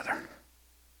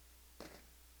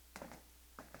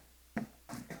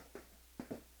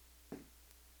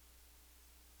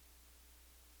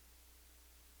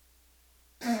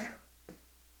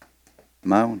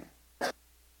Am I on?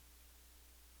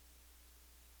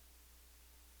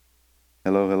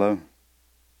 Hello, hello.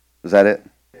 Is that it?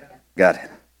 Yeah. Got it.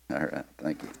 All right,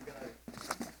 thank you.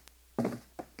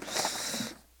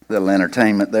 Little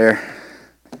entertainment there.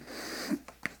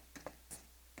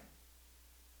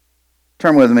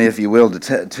 Turn with me, if you will,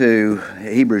 to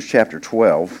Hebrews chapter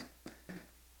 12.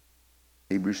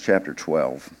 Hebrews chapter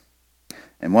 12.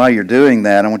 And while you're doing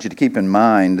that, I want you to keep in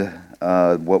mind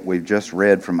what we've just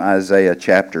read from Isaiah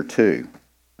chapter 2.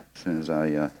 As soon as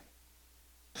I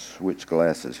switch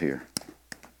glasses here.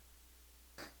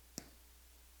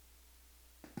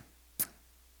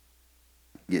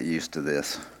 Get used to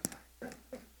this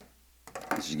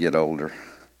as you get older.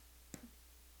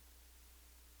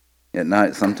 At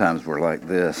night, sometimes we're like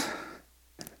this.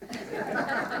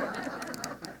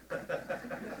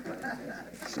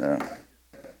 So,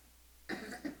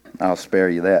 I'll spare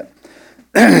you that.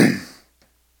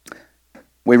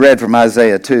 We read from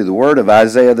Isaiah 2, the word of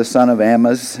Isaiah the son of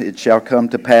Amoz, it shall come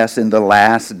to pass in the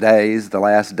last days. The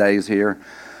last days here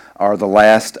are the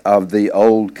last of the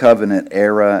old covenant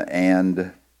era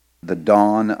and the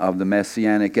dawn of the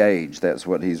Messianic age. That's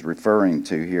what he's referring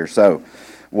to here. So,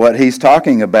 what he's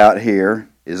talking about here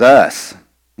is us.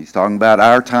 He's talking about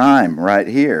our time right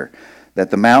here.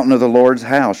 That the mountain of the Lord's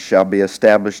house shall be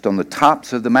established on the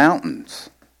tops of the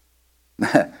mountains.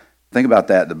 Think about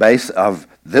that. The base of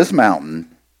this mountain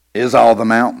is all the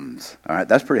mountains. All right,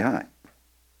 that's pretty high.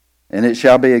 And it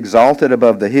shall be exalted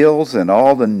above the hills, and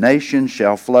all the nations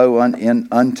shall flow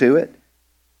unto it.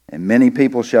 And many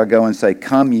people shall go and say,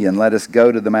 Come ye, and let us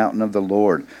go to the mountain of the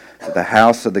Lord, to the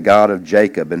house of the God of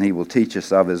Jacob, and he will teach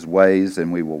us of his ways,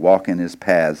 and we will walk in his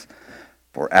paths.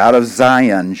 For out of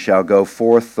Zion shall go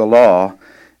forth the law,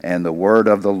 and the word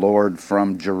of the Lord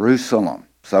from Jerusalem.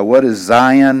 So what is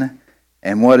Zion,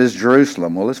 and what is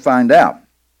Jerusalem? Well, let's find out.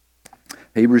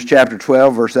 Hebrews chapter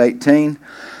 12, verse 18.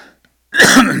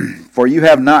 For you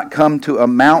have not come to a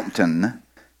mountain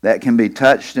that can be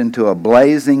touched, into a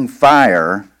blazing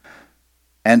fire,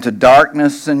 and to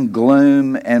darkness and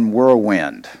gloom and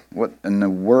whirlwind. What in the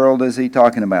world is he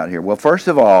talking about here? Well, first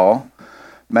of all,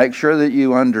 make sure that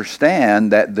you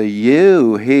understand that the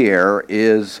you here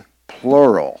is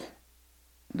plural.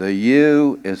 The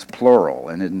you is plural.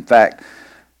 And in fact,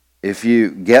 if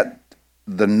you get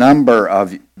the number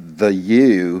of the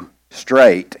you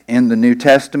straight in the New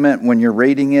Testament, when you're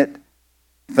reading it,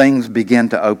 things begin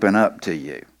to open up to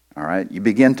you. All right? You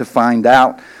begin to find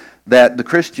out that the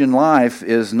Christian life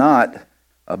is not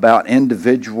about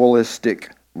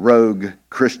individualistic rogue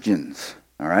Christians.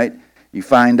 All right? You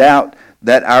find out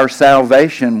that our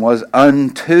salvation was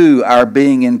unto our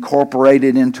being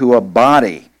incorporated into a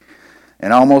body.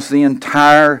 And almost the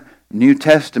entire New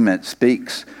Testament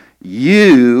speaks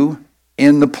you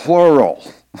in the plural.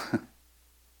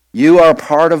 You are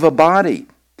part of a body.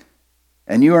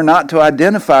 And you are not to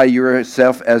identify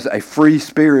yourself as a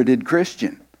free-spirited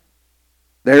Christian.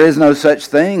 There is no such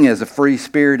thing as a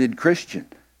free-spirited Christian.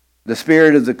 The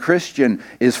spirit of the Christian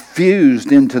is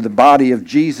fused into the body of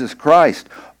Jesus Christ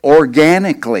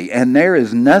organically, and there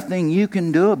is nothing you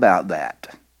can do about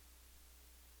that.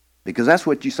 Because that's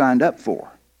what you signed up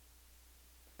for.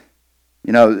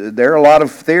 You know, there are a lot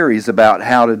of theories about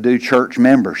how to do church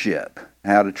membership,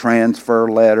 how to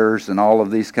transfer letters and all of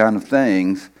these kind of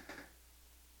things.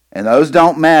 And those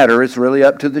don't matter. It's really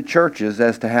up to the churches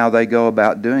as to how they go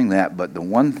about doing that. But the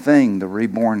one thing the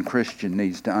reborn Christian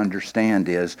needs to understand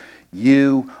is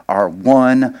you are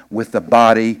one with the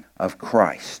body of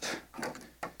Christ.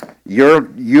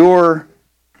 Your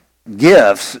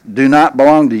gifts do not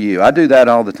belong to you. I do that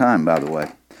all the time, by the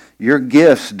way. Your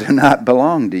gifts do not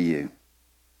belong to you.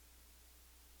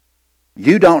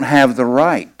 You don't have the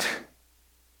right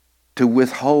to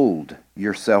withhold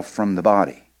yourself from the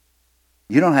body.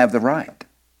 You don't have the right.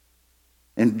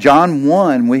 In John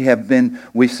 1,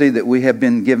 we see that we have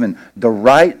been given the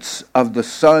rights of the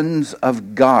sons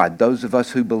of God. Those of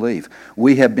us who believe,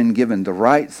 we have been given the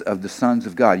rights of the sons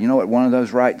of God. You know what one of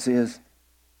those rights is?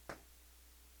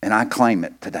 And I claim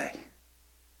it today.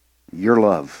 Your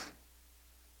love.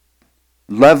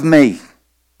 Love me.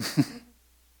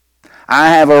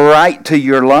 I have a right to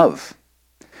your love.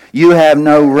 You have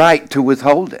no right to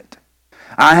withhold it.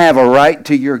 I have a right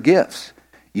to your gifts.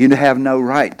 You have no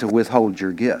right to withhold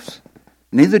your gifts.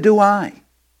 Neither do I.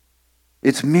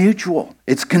 It's mutual.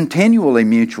 It's continually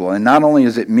mutual. And not only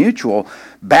is it mutual,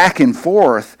 back and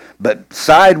forth, but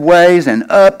sideways and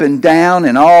up and down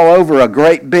and all over a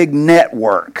great big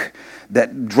network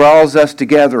that draws us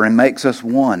together and makes us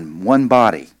one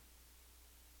body.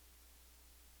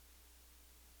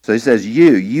 So he says,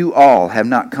 you all have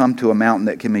not come to a mountain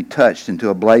that can be touched, into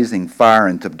a blazing fire,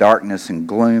 into darkness and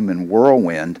gloom and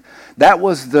whirlwind. That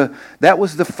was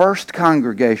the first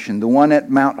congregation, the one at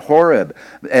Mount Horeb,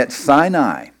 at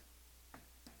Sinai.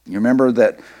 You remember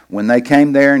that when they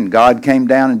came there and God came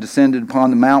down and descended upon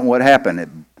the mountain, what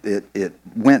happened? It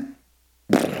went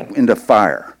into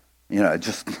fire. It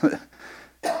just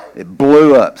it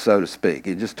blew up, so to speak.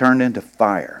 It just turned into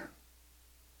fire.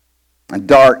 And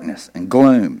darkness and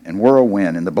gloom and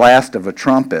whirlwind and the blast of a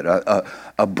trumpet,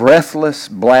 a breathless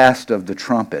blast of the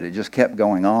trumpet. It just kept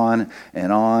going on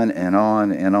and on and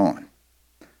on and on.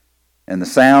 And the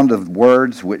sound of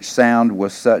words, which sound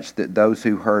was such that those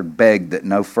who heard begged that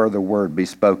no further word be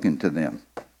spoken to them.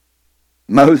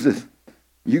 Moses,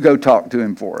 you go talk to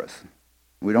him for us.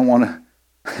 We don't want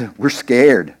to, we're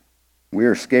scared. We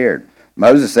are scared.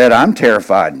 Moses said, I'm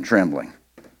terrified and trembling.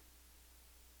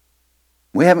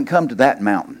 We haven't come to that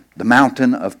mountain, the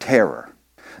mountain of terror.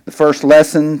 The first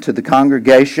lesson to the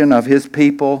congregation of his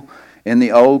people in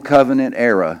the Old Covenant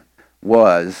era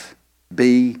was,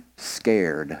 be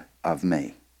scared of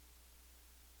me.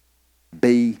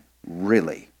 Be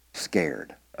really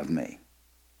scared of me.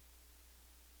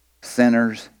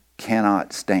 Sinners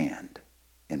cannot stand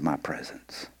in my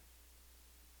presence.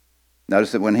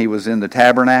 Notice that when he was in the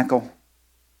tabernacle,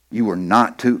 you were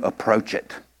not to approach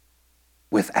it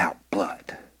without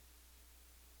blood.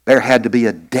 There had to be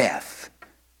a death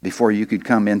before you could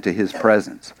come into his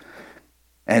presence.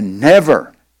 And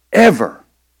never, ever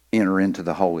enter into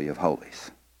the Holy of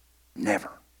Holies. Never.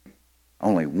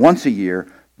 Only once a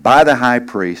year by the high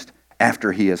priest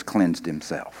after he has cleansed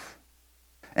himself.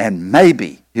 And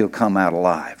maybe he'll come out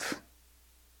alive.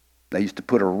 They used to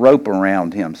put a rope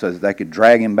around him so that they could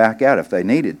drag him back out if they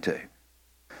needed to.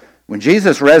 When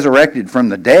Jesus resurrected from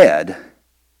the dead,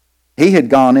 he had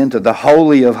gone into the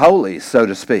Holy of Holies, so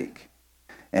to speak.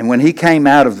 And when he came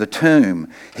out of the tomb,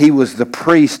 he was the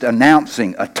priest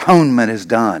announcing, atonement is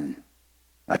done.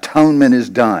 Atonement is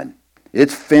done.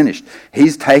 It's finished.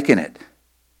 He's taken it.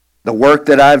 The work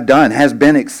that I've done has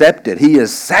been accepted. He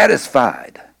is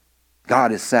satisfied.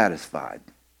 God is satisfied.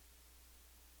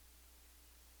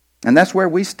 And that's where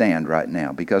we stand right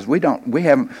now, because we're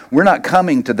not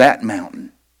coming to that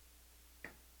mountain.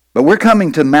 But we're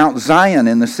coming to Mount Zion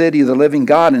in the city of the living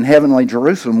God in heavenly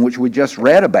Jerusalem, which we just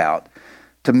read about,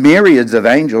 to myriads of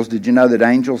angels. Did you know that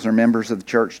angels are members of the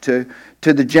church too?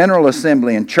 To the general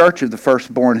assembly and church of the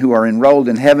firstborn who are enrolled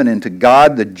in heaven, and to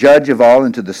God, the judge of all,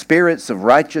 and to the spirits of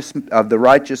the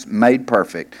righteous made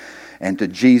perfect, and to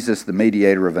Jesus, the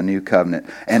mediator of a new covenant,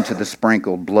 and to the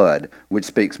sprinkled blood, which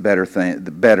speaks better than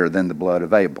the blood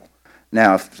of Abel.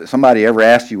 Now, if somebody ever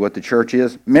asks you what the church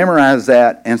is, memorize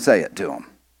that and say it to them.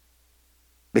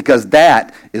 Because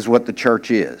that is what the church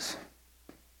is.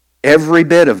 Every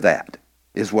bit of that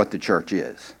is what the church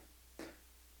is.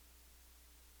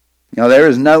 There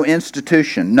is no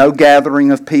institution, no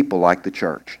gathering of people like the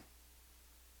church.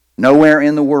 Nowhere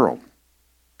in the world.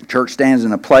 The church stands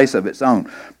in a place of its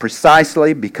own,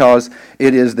 precisely because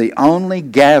it is the only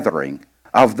gathering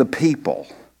of the people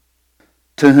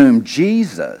to whom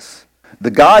Jesus,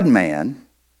 the God-man,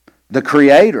 the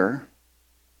Creator,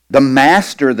 the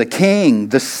Master, the King,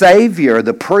 the Savior,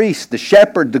 the priest, the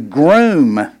shepherd, the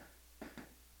groom,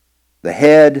 the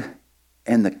head,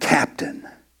 and the captain.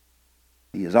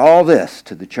 He is all this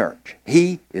to the church.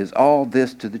 He is all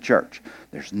this to the church.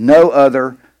 There's no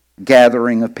other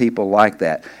gathering of people like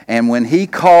that. And when he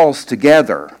calls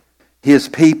together his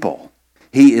people,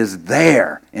 he is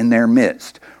there in their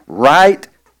midst. Right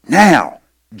now,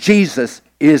 Jesus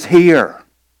is here.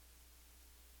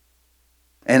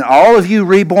 And all of you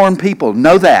reborn people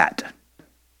know that.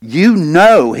 You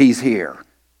know he's here.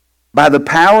 By the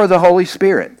power of the Holy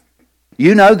Spirit.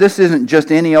 You know this isn't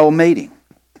just any old meeting.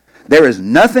 There is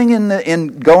nothing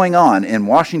in going on in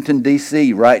Washington,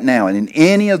 D.C. right now, and in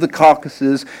any of the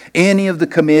caucuses, any of the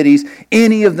committees,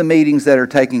 any of the meetings that are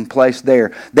taking place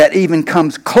there, that even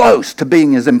comes close to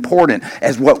being as important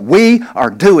as what we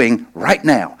are doing right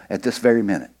now at this very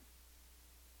minute.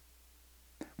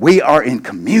 We are in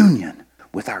communion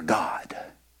with our God.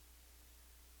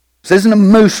 This isn't a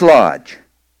moose lodge.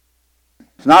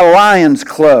 It's not a Lions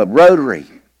Club, Rotary.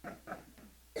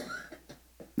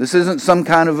 This isn't some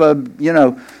kind of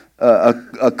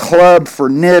a club for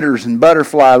knitters and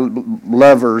butterfly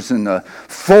lovers and a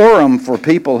forum for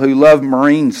people who love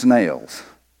marine snails.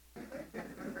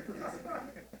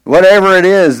 Whatever it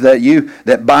is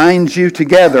that binds you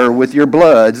together with your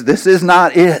bloods, this is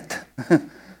not it.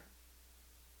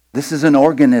 This is an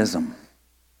organism.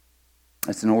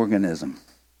 It's an organism.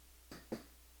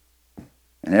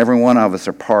 And every one of us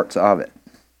are parts of it.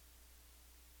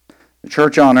 The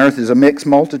church on earth is a mixed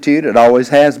multitude. It always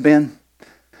has been.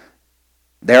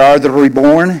 There are the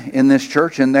reborn in this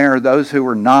church, and there are those who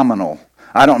are nominal.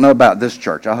 I don't know about this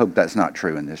church. I hope that's not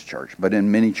true in this church, but in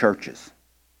many churches.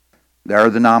 There are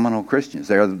the nominal Christians.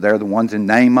 They're the ones in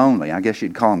name only. I guess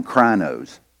you'd call them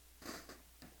crinos.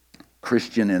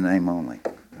 Christian in name only.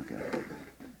 Okay.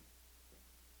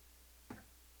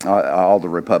 All the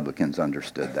Republicans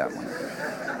understood that one.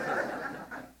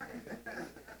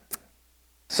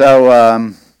 So,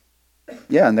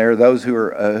 and there are those who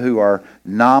are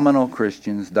nominal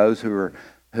Christians, those who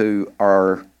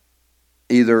are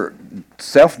either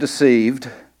self-deceived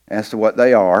as to what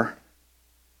they are,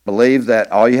 believe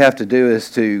that all you have to do is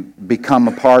to become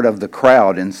a part of the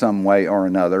crowd in some way or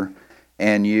another,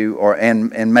 and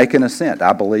make an assent.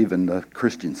 I believe in the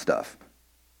Christian stuff.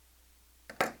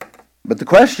 But the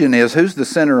question is, who's the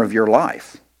center of your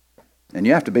life? And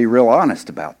you have to be real honest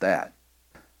about that.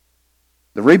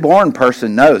 The reborn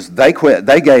person knows they quit.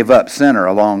 They gave up center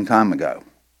a long time ago.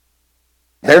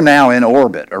 They're now in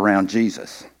orbit around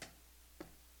Jesus.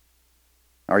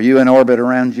 Are you in orbit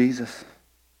around Jesus?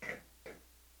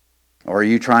 Or are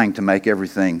you trying to make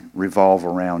everything revolve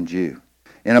around you?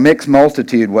 In a mixed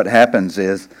multitude, what happens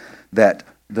is that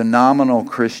the nominal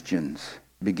Christians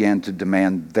begin to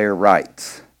demand their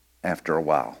rights after a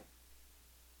while.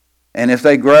 And if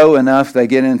they grow enough, they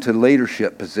get into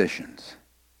leadership positions.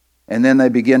 And then they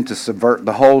begin to subvert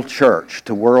the whole church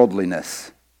to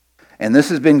worldliness. And this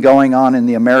has been going on in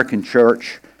the American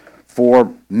church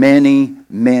for many,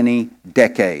 many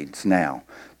decades now,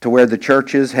 to where the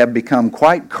churches have become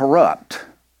quite corrupt.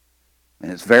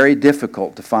 And it's very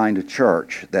difficult to find a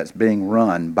church that's being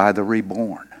run by the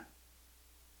reborn.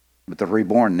 But the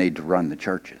reborn need to run the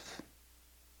churches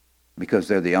because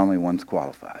they're the only ones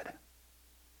qualified.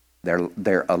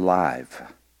 They're alive.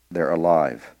 They're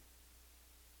alive.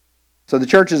 So the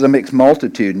church is a mixed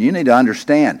multitude, and you need to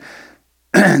understand,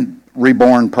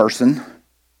 reborn person,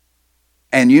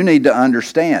 and you need to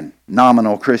understand,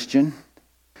 nominal Christian,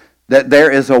 that there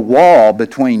is a wall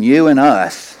between you and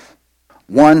us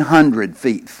 100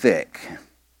 feet thick.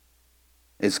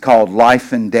 It's called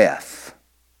life and death.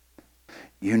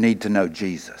 You need to know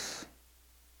Jesus.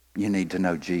 You need to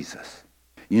know Jesus.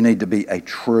 You need to be a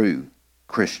true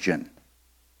Christian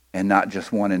and not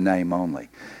just one in name only.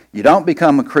 You don't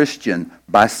become a Christian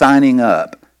by signing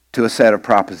up to a set of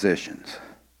propositions.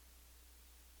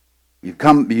 You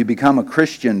become a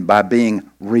Christian by being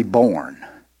reborn,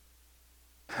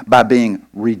 by being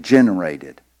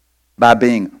regenerated, by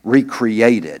being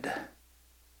recreated,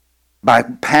 by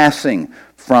passing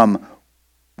from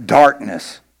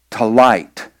darkness to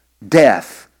light,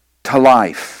 death to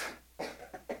life.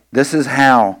 This is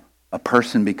how a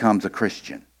person becomes a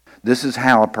Christian. This is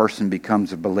how a person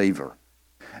becomes a believer.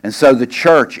 And so the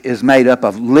church is made up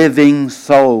of living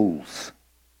souls.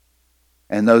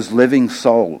 And those living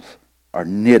souls are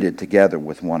knitted together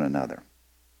with one another.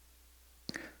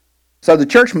 So the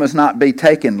church must not be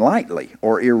taken lightly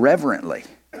or irreverently.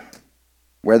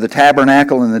 Where the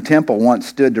tabernacle and the temple once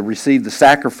stood to receive the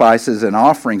sacrifices and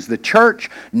offerings, the church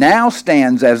now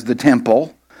stands as the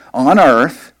temple on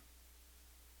earth,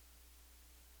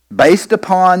 based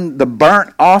upon the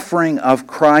burnt offering of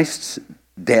Christ's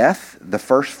death, the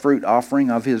first fruit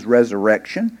offering of his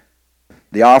resurrection,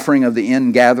 the offering of the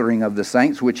ingathering of the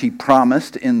saints, which he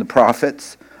promised in the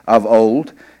prophets of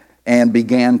old and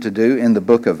began to do in the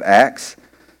book of Acts,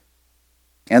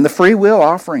 and the free will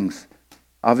offerings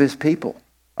of his people,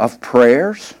 of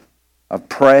prayers, of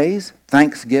praise,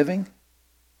 thanksgiving,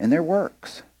 and their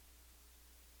works.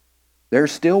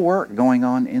 There's still work going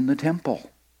on in the temple.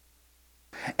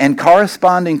 And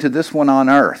corresponding to this one on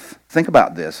earth, think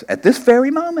about this, at this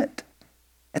very moment,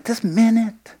 at this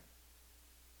minute,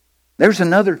 there's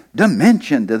another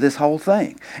dimension to this whole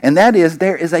thing. And that is,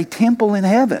 there is a temple in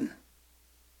heaven,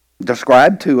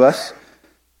 described to us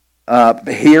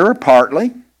here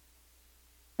partly,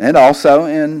 and also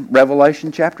in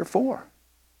Revelation chapter 4.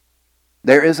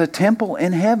 There is a temple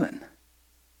in heaven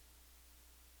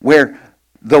where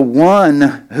the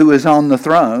one who is on the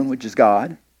throne, which is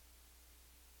God,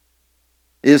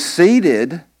 is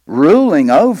seated,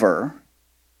 ruling over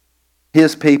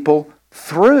his people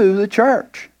through the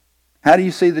church. How do you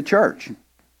see the church?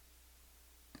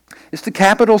 It's the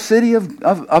capital city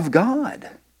of God,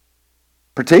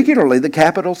 particularly the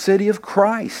capital city of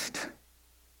Christ.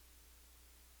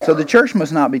 So the church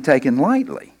must not be taken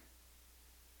lightly.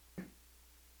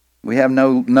 We have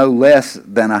no less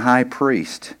than a high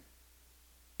priest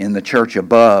in the church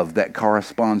above that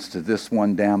corresponds to this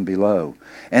one down below.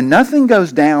 And nothing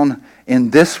goes down in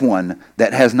this one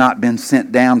that has not been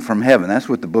sent down from heaven. That's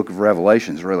what the book of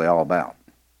Revelation is really all about.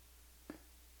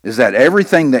 is that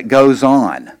everything that goes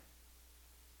on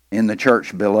in the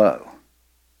church below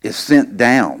is sent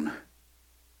down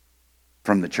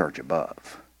from the church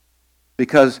above.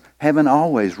 Because heaven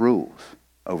always rules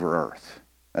over earth.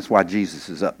 That's why Jesus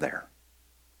is up there.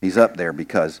 He's up there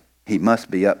because he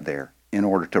must be up there in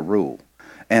order to rule,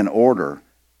 in order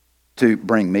to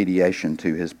bring mediation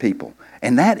to his people.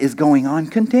 And that is going on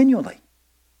continually.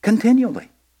 Continually.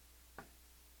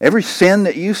 Every sin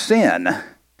that you sin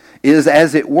is,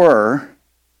 as it were,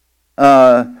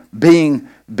 being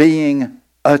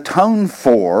atoned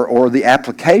for, or the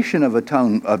application of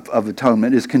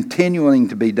atonement is continuing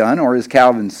to be done, or as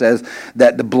Calvin says,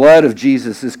 that the blood of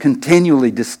Jesus is continually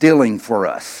distilling for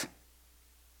us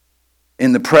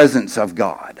in the presence of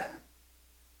God,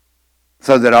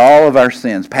 so that all of our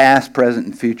sins, past, present,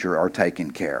 and future, are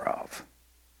taken care of,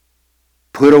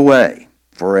 put away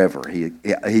forever.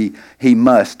 He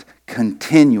must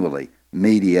continually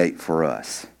mediate for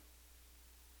us.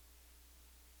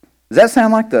 Does that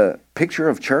sound like the picture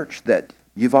of church that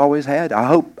you've always had?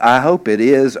 I hope it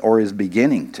is, or is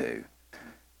beginning to.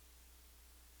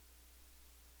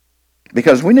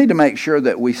 Because we need to make sure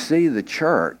that we see the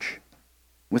church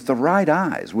with the right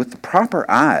eyes, with the proper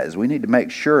eyes. We need to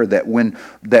make sure that when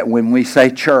we say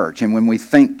church, and when we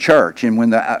think church, and when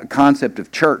the concept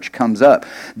of church comes up,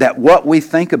 that what we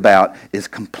think about is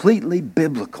completely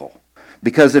biblical.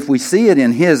 Because if we see it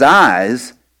in his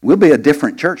eyes, we'll be a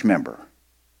different church member.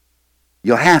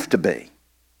 You'll have to be.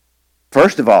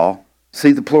 First of all,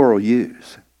 see the plural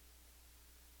use.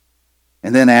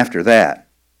 And then after that,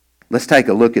 let's take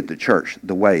a look at the church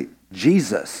the way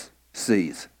Jesus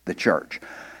sees the church.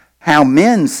 How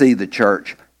men see the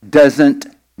church doesn't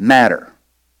matter.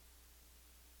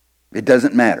 It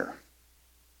doesn't matter.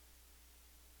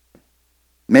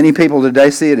 Many people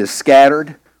today see it as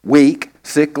scattered, weak,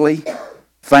 sickly,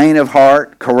 faint of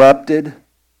heart, corrupted,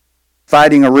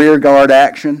 fighting a rearguard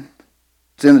action.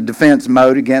 It's in a defense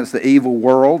mode against the evil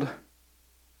world,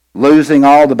 losing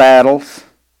all the battles.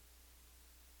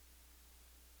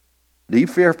 Do you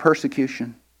fear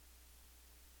persecution?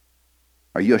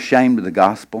 Are you ashamed of the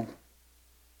gospel?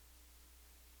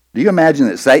 Do you imagine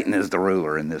that Satan is the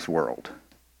ruler in this world?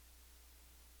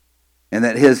 And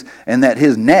that his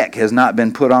neck has not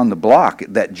been put on the block,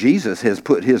 that Jesus has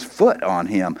put his foot on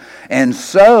him. And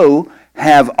so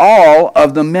have all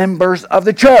of the members of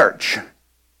the church.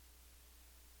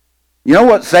 You know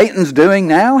what Satan's doing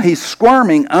now? He's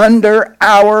squirming under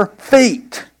our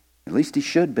feet. At least he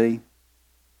should be.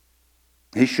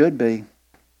 He should be.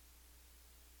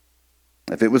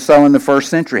 If it was so in the first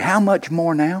century, how much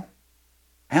more now?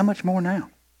 How much more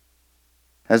now?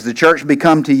 Has the church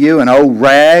become to you an old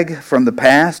rag from the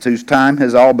past whose time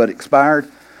has all but expired?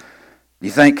 Do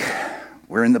you think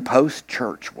we're in the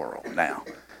post-church world now?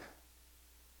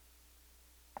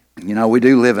 You know, we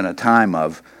do live in a time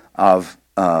of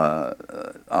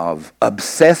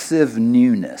obsessive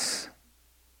newness.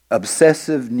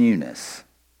 Obsessive newness.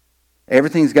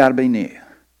 Everything's got to be new.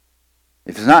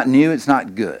 If it's not new, it's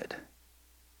not good.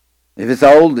 If it's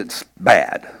old, it's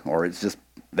bad, or it's just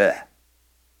bleh.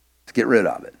 Let's get rid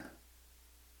of it.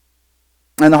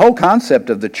 And the whole concept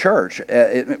of the church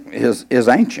is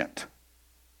ancient.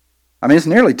 I mean, it's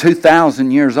nearly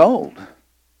 2,000 years old.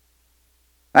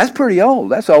 That's pretty old.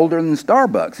 That's older than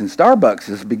Starbucks, and Starbucks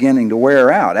is beginning to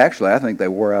wear out. Actually, I think they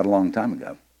wore out a long time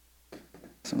ago.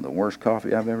 Some of the worst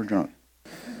coffee I've ever drunk.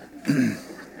 You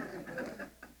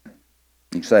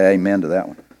can say amen to that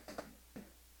one.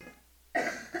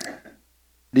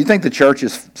 Do you think the church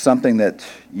is something that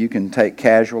you can take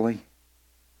casually?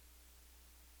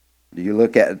 Do you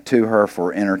look to her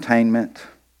for entertainment?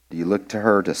 Do you look to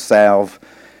her to salve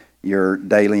your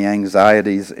daily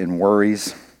anxieties and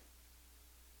worries?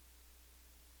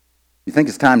 You think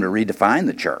it's time to redefine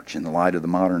the church in the light of the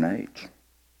modern age?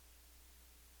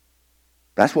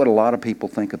 That's what a lot of people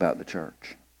think about the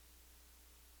church.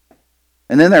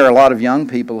 And then there are a lot of young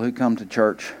people who come to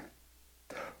church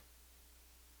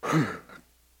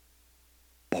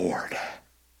bored.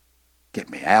 Get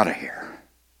me out of here.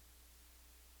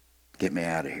 Get me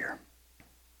out of here.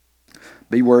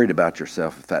 Be worried about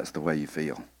yourself if that's the way you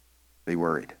feel. Be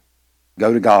worried.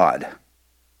 Go to God.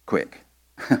 Quick.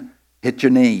 Hit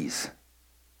your knees.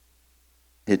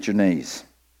 Hit your knees.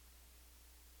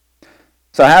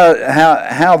 So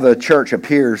how the church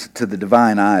appears to the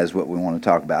divine eye is what we want to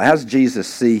talk about. How does Jesus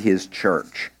see his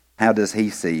church? How does he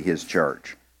see his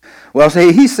church? Well,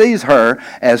 see, he sees her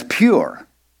as pure.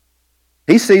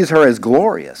 He sees her as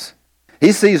glorious.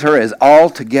 He sees her as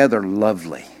altogether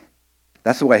lovely.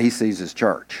 That's the way he sees his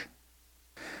church.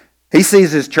 He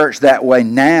sees his church that way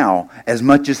now as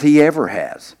much as he ever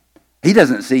has. He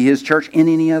doesn't see his church in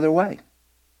any other way.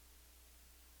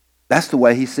 That's the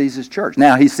way he sees his church.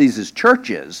 Now, he sees his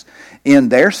churches in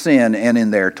their sin and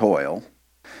in their toil.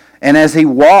 And as he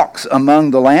walks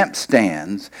among the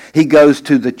lampstands, he goes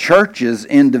to the churches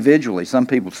individually. Some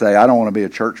people say, I don't want to be a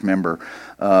church member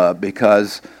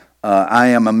because I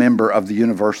am a member of the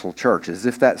universal church. As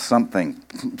if that's something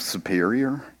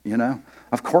superior, you know?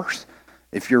 Of course,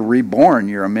 if you're reborn,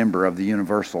 you're a member of the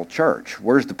universal church.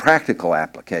 Where's the practical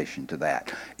application to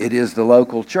that? It is the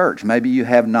local church. Maybe you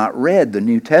have not read the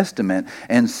New Testament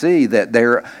and see that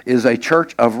there is a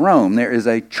church of Rome. There is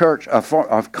a church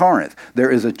of Corinth.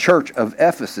 There is a church of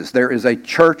Ephesus. There is a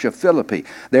church of Philippi.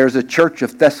 There is a church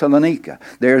of Thessalonica.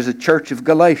 There is a church of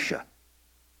Galatia.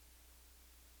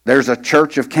 There's a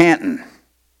church of Canton.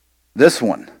 This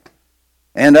one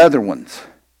and other ones.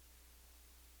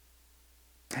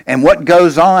 And what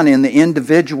goes on in the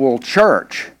individual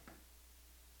church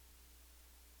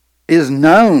is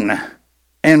known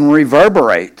and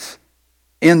reverberates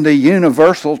in the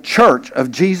universal church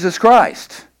of Jesus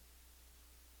Christ.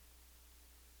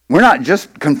 We're not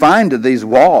just confined to these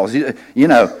walls. You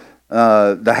know,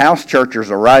 the house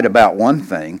churchers are right about one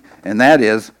thing, and that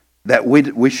is that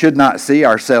we should not see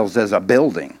ourselves as a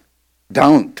building.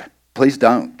 Don't. Please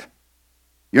don't.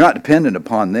 You're not dependent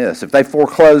upon this. If they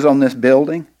foreclose on this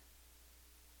building,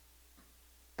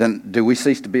 then do we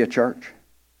cease to be a church?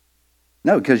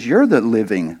 No, because you're the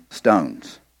living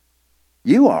stones.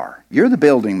 You are. You're the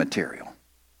building material.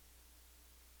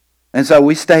 And so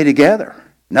we stay together.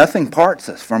 Nothing parts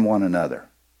us from one another.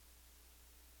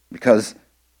 Because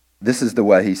this is the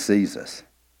way he sees us.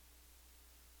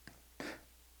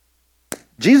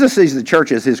 Jesus sees the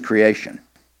church as his creation.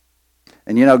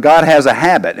 And you know, God has a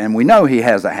habit, and we know he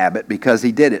has a habit because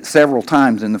he did it several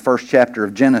times in the first chapter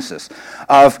of Genesis,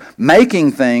 of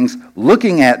making things,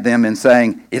 looking at them and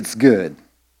saying, it's good.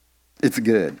 It's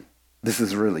good. This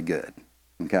is really good.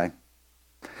 Okay?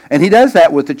 And he does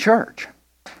that with the church.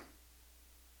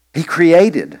 He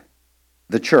created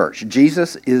the church.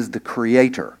 Jesus is the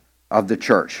creator of the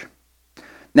church.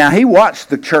 Now, he watched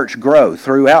the church grow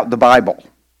throughout the Bible.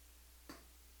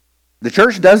 The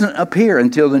church doesn't appear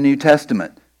until the New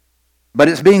Testament, but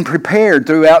it's being prepared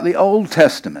throughout the Old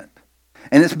Testament.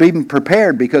 And it's being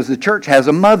prepared because the church has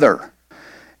a mother.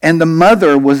 And the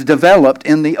mother was developed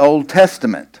in the Old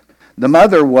Testament. The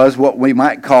mother was what we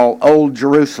might call Old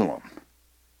Jerusalem.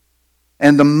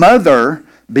 And the mother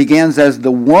begins as the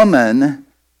woman.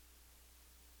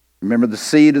 Remember the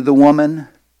seed of the woman?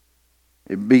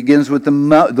 It begins with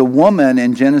the woman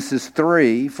in Genesis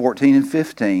 3, 14 and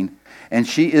 15. And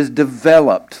she is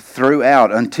developed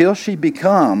throughout until she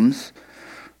becomes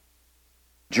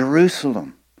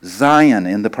Jerusalem, Zion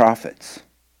in the prophets.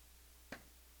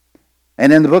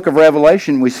 And in the book of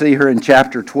Revelation, we see her in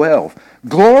chapter 12,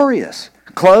 glorious,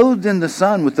 clothed in the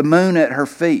sun with the moon at her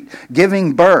feet,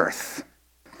 giving birth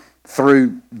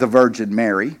through the Virgin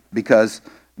Mary, because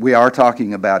we are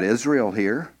talking about Israel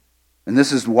here. And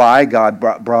this is why God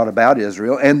brought about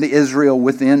Israel and the Israel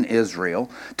within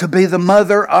Israel to be the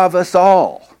mother of us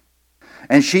all.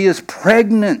 And she is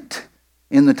pregnant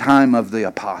in the time of the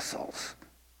apostles,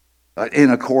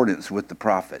 in accordance with the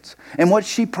prophets. And what's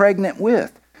she pregnant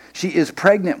with? She is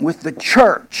pregnant with the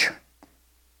church.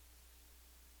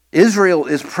 Israel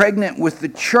is pregnant with the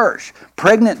church,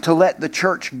 pregnant to let the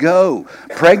church go,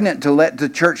 pregnant to let the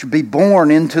church be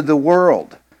born into the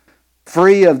world,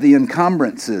 free of the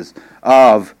encumbrances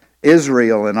of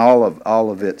Israel and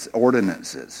all of its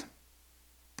ordinances.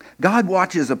 God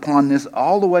watches upon this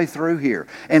all the way through here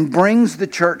and brings the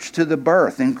church to the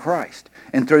birth in Christ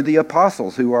and through the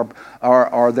apostles who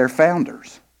are their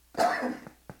founders.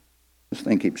 This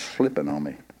thing keeps slipping on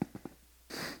me.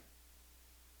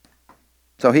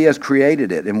 So he has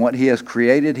created it, and what he has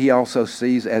created he also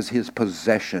sees as his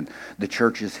possession. The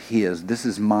church is his. This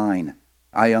is mine.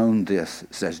 I own this,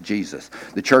 says Jesus.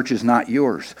 The church is not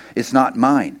yours. It's not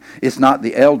mine. It's not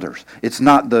the elders. It's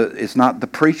not the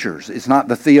preachers. It's not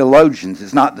the theologians.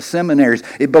 It's not the seminaries.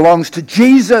 It belongs to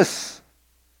Jesus.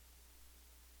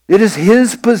 It is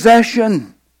his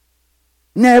possession.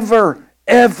 Never,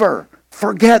 ever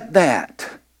forget that.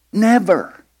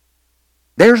 Never.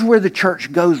 There's where the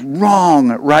church goes wrong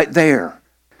right there.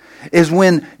 Is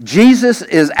when Jesus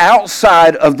is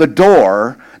outside of the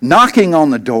door, knocking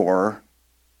on the door,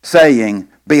 saying,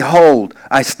 behold,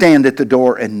 I stand at the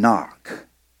door and knock.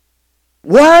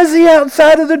 Why is he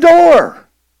outside of the door?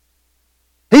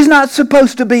 He's not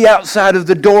supposed to be outside of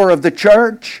the door of the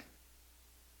church.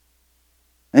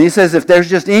 And he says, if there's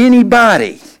just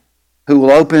anybody who will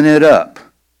open it up,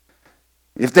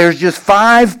 if there's just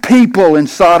 5 people in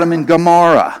Sodom and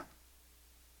Gomorrah,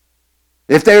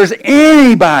 If there's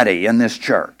anybody in this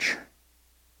church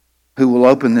who will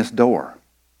open this door,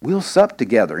 we'll sup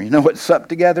together. You know what sup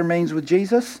together means with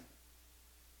Jesus?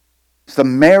 It's the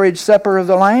marriage supper of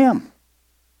the Lamb.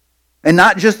 And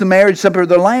not just the marriage supper of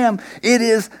the Lamb, it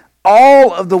is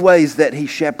all of the ways that he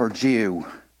shepherds you.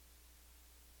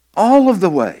 All of the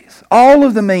ways, all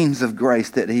of the means of grace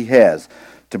that he has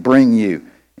to bring you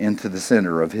into the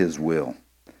center of his will.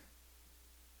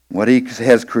 What he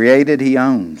has created, he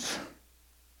owns.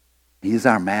 He is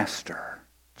our master,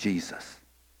 Jesus.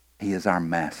 He is our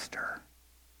master.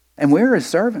 And we're his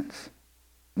servants.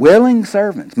 Willing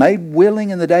servants, made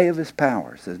willing in the day of his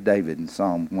power, says David in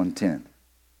Psalm 110.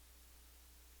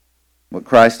 What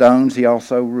Christ owns, he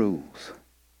also rules.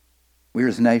 We're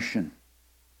his nation.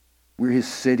 We're his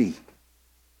city,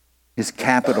 his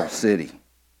capital city.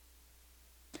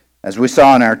 As we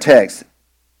saw in our text,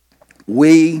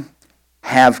 we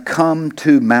have come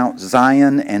to Mount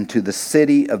Zion and to the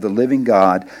city of the living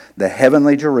God, the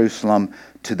heavenly Jerusalem,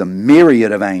 to the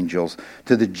myriad of angels,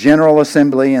 to the general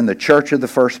assembly and the church of the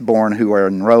firstborn who are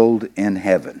enrolled in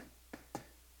heaven.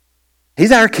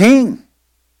 He's our king.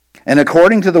 And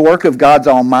according to the work of God's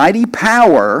almighty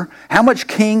power, how much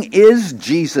king is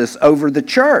Jesus over the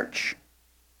church?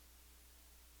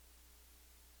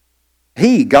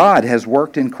 He, God, has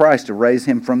worked in Christ to raise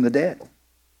him from the dead.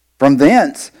 From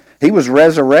thence, he was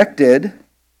resurrected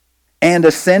and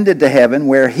ascended to heaven,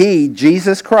 where he,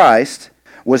 Jesus Christ,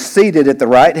 was seated at the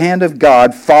right hand of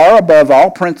God, far above all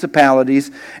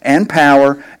principalities and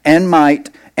power and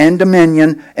might and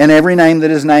dominion and every name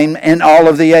that is named in all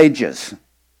of the ages.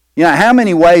 You know, how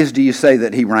many ways do you say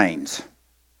that he reigns?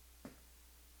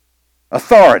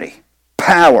 Authority,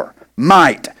 power,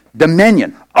 might,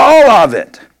 dominion, all of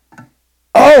it.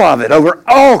 All of it, over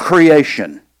all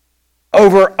creation.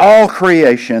 Over all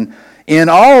creation, in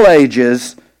all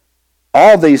ages,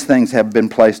 all these things have been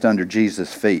placed under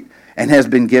Jesus' feet and has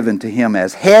been given to him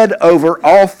as head over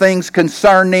all things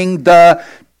concerning the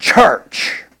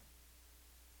church.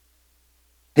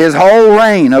 His whole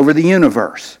reign over the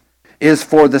universe is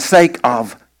for the sake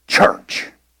of church.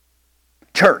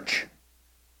 Church.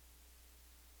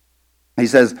 He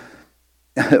says,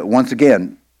 once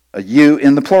again, a you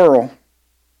in the plural.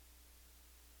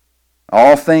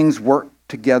 All things work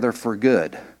together for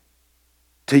good.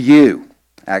 To you,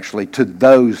 actually, to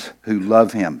those who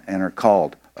love him and are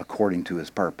called according to his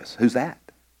purpose. Who's that?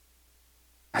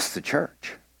 That's the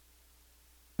church.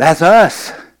 That's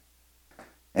us.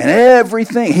 And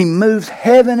everything. He moves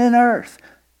heaven and earth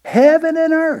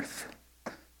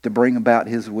to bring about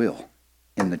his will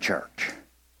in the church.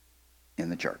 In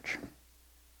the church.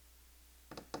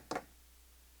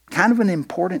 Kind of an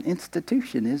important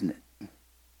institution, isn't it?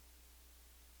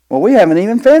 Well, we haven't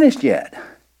even finished yet.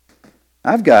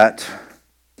 I've got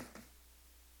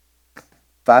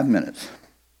 5 minutes.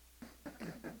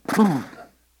 Better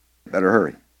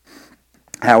hurry.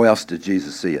 How else did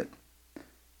Jesus see it?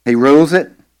 He rules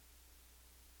it.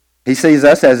 He sees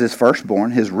us as his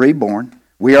firstborn, his reborn.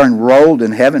 We are enrolled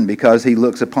in heaven because he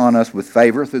looks upon us with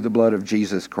favor through the blood of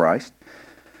Jesus Christ.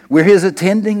 We're his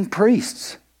attending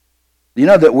priests. You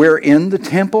know that we're in the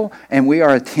temple and we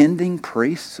are attending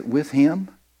priests with him?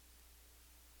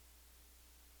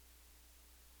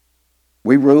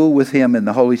 We rule with him in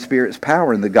the Holy Spirit's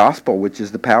power in the gospel, which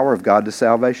is the power of God to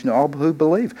salvation to all who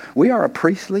believe. We are a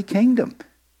priestly kingdom.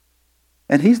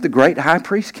 And he's the great high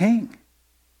priest king.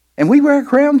 And we wear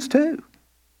crowns too.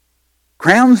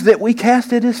 Crowns that we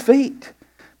cast at his feet.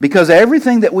 Because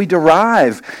everything that we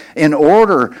derive in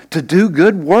order to do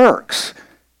good works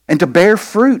and to bear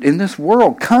fruit in this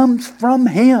world comes from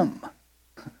him.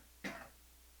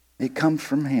 It comes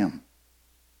from him.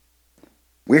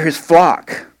 We're his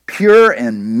flock, pure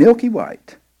and milky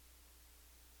white.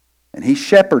 And he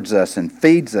shepherds us and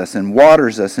feeds us and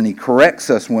waters us, and he corrects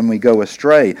us when we go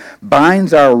astray,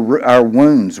 binds our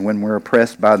wounds when we're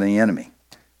oppressed by the enemy.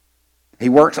 He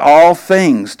works all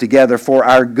things together for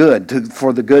our good,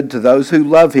 for the good to those who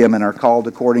love him and are called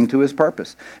according to his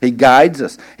purpose. He guides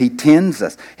us. He tends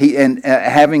us.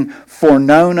 Having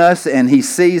foreknown us and he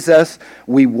sees us,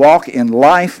 we walk in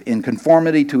life in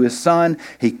conformity to his Son.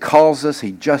 He calls us.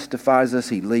 He justifies us.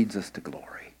 He leads us to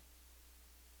glory.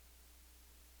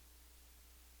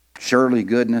 Surely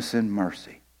goodness and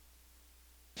mercy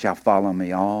shall follow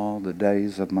me all the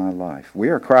days of my life. We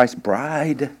are Christ's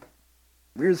bride.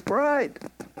 We're his bride.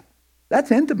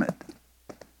 That's intimate.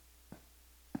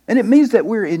 And it means that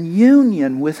we're in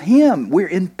union with him. We're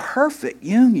in perfect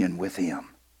union with him.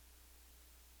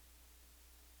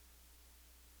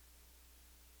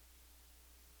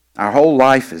 Our whole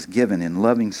life is given in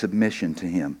loving submission to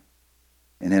him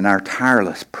and in our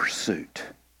tireless pursuit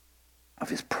of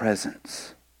his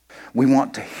presence. We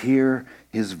want to hear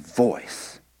his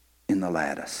voice in the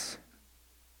lattice.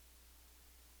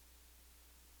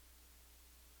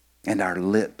 And our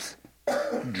lips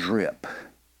drip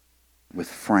with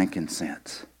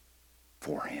frankincense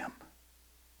for him.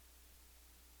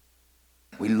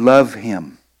 We love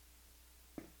him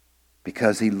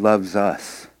because he loves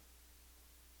us.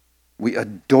 We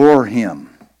adore him.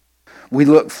 We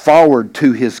look forward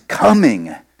to his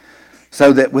coming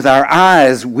so that with our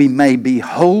eyes we may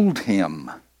behold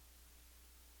him.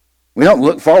 We don't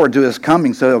look forward to his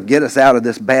coming so he'll get us out of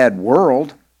this bad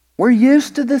world. We're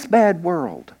used to this bad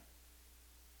world.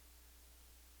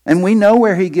 And we know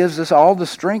where he gives us all the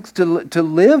strength to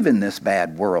live in this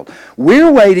bad world.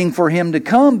 We're waiting for him to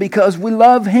come because we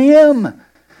love him.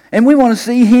 And we want to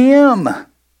see him.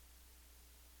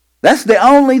 That's the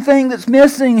only thing that's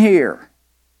missing here.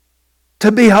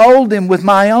 To behold him with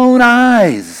my own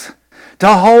eyes. To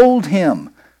hold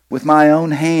him with my own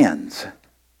hands.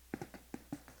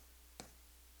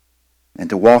 And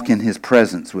to walk in his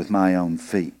presence with my own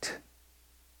feet.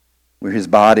 We're his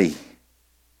body.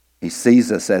 He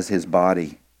sees us as his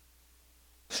body,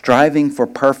 striving for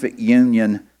perfect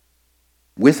union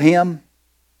with him,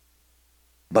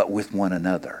 but with one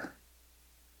another.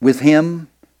 With him,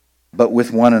 but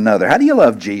with one another. How do you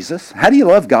love Jesus? How do you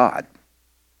love God?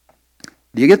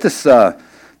 Do you get this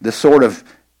sort of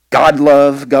God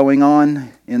love going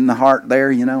on in the heart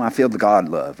there? You know, I feel the God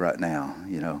love right now,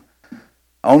 you know.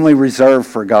 Only reserved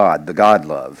for God, the God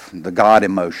love, the God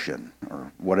emotion,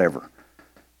 or whatever.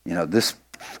 You know, this...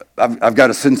 I've got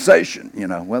a sensation, you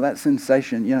know. Well, that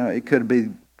sensation, you know, it could be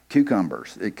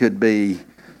cucumbers. It could be,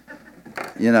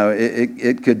 you know,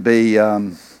 it could be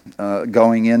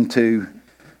going into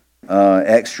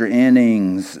extra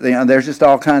innings. You know, there's just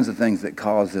all kinds of things that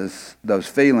causes those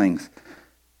feelings.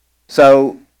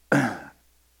 So,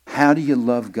 how do you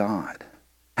love God?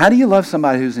 How do you love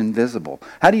somebody who's invisible?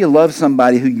 How do you love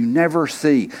somebody who you never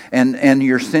see and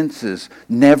your senses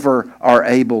never are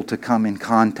able to come in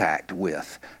contact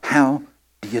with? How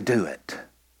do you do it?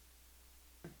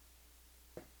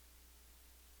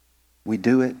 We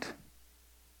do it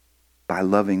by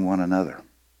loving one another.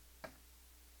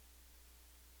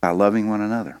 By loving one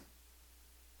another.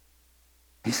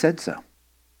 He said so.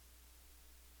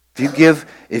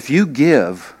 If you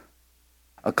give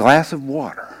a glass of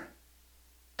water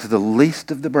to the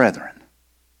least of the brethren,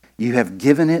 you have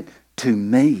given it to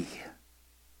me.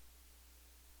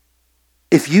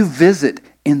 If you visit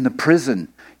in the prison,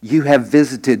 you have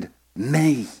visited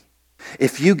me.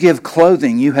 If you give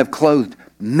clothing, you have clothed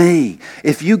me.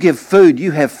 If you give food,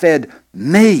 you have fed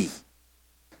me.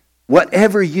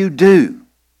 Whatever you do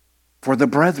for the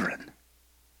brethren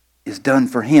is done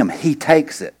for him. He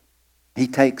takes it. He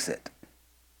takes it.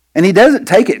 And he doesn't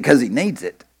take it because he needs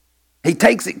it. He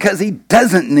takes it because he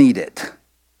doesn't need it.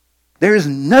 There is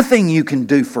nothing you can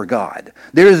do for God.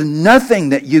 There is nothing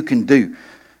that you can do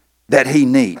that he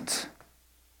needs.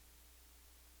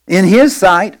 In his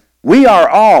sight, we are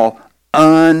all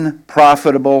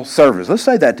unprofitable servants. Let's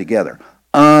say that together.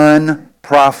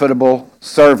 Unprofitable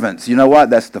servants. You know what?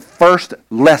 That's the first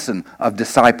lesson of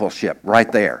discipleship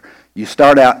right there. You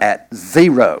start out at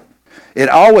zero. It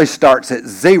always starts at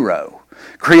zero.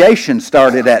 Creation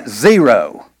started at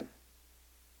zero.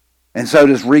 And so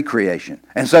does recreation.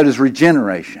 And so does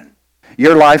regeneration.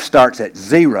 Your life starts at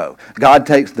zero. God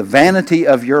takes the vanity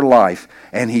of your life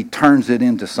and he turns it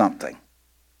into something.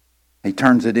 He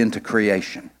turns it into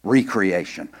creation,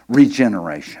 recreation,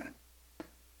 regeneration.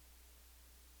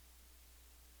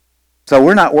 So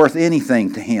we're not worth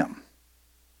anything to him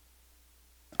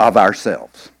of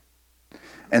ourselves.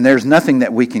 And there's nothing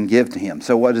that we can give to him.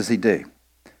 So what does he do?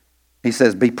 He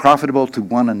says, be profitable to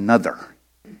one another.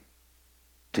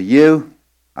 To you,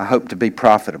 I hope to be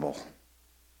profitable.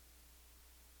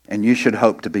 And you should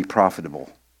hope to be profitable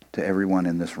to everyone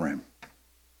in this room.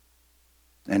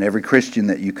 And every Christian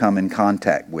that you come in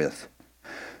contact with.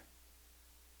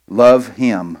 Love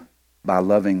him by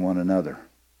loving one another.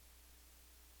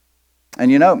 And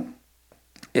you know,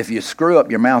 if you screw up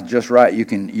your mouth just right, you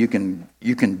can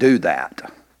do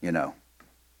that, you know.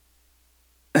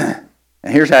 And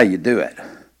here's how you do it.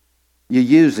 You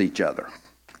use each other.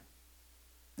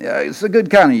 Yeah, it's a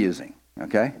good kind of using,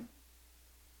 okay?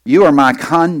 You are my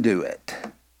conduit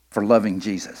for loving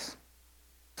Jesus.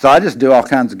 So I just do all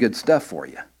kinds of good stuff for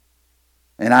you.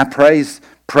 And I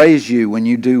praise you when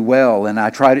you do well, and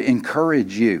I try to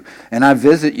encourage you. And I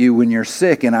visit you when you're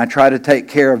sick, and I try to take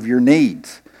care of your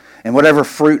needs. And whatever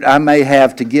fruit I may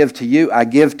have to give to you, I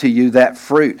give to you that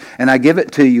fruit. And I give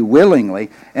it to you willingly,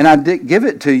 and I give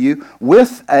it to you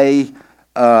with a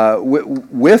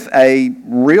with a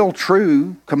real,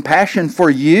 true compassion for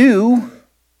you.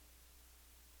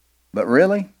 But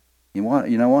really, you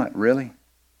know what? Really,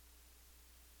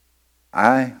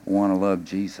 I want to love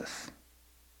Jesus.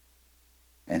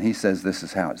 And he says this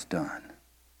is how it's done.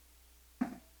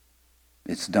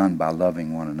 It's done by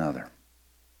loving one another.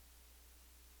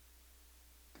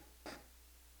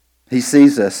 He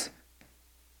sees us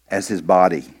as his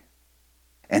body.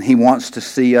 And he wants to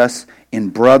see us in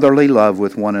brotherly love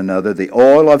with one another. The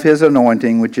oil of his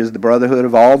anointing, which is the brotherhood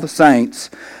of all the saints,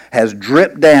 has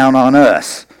dripped down on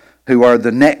us, who are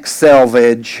the next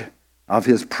selvage of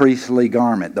his priestly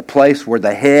garment, the place where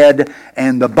the head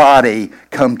and the body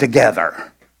come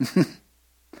together.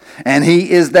 And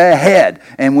he is the head,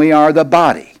 and we are the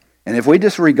body. And if we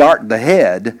disregard the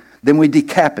head, then we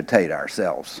decapitate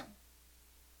ourselves.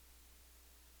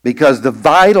 Because the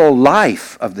vital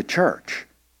life of the church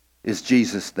is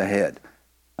Jesus the head.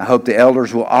 I hope the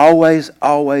elders will always,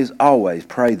 always, always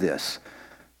pray this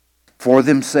for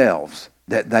themselves,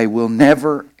 that they will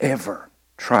never, ever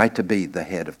try to be the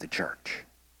head of the church.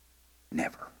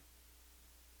 Never.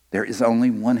 There is only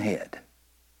one head,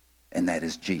 and that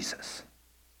is Jesus.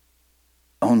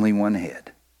 Only one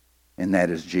head, and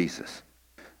that is Jesus.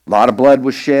 A lot of blood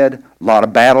was shed, a lot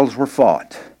of battles were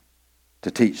fought to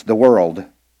teach the world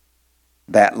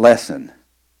that lesson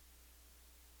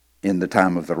in the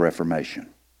time of the Reformation.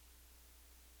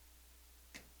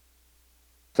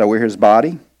 So we're his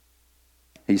body.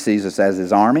 He sees us as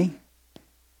his army.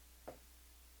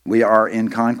 We are in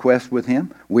conquest with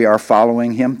him. We are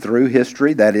following him through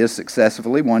history, that is,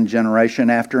 successfully, one generation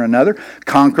after another,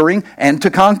 conquering and to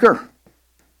conquer.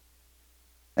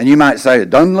 And you might say, it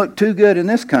doesn't look too good in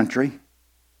this country.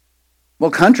 Well,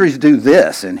 countries do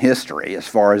this in history as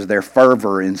far as their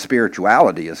fervor in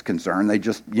spirituality is concerned. They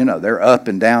just, they're up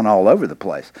and down all over the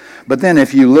place. But then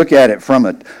if you look at it from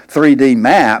a 3D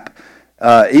map,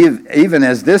 even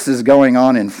as this is going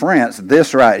on in France,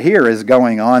 this right here is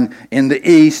going on in the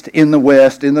east, in the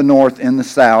west, in the north, in the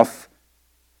south,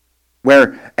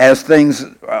 where as things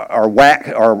are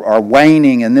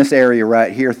waning in this area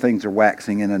right here, things are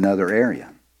waxing in another area.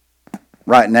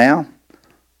 Right now,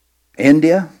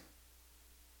 India,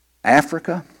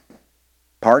 Africa,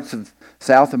 parts of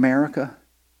South America,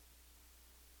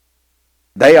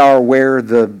 they are where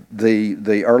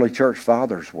the early church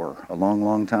fathers were a long,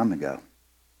 long time ago.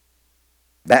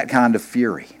 That kind of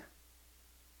fury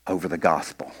over the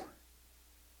gospel.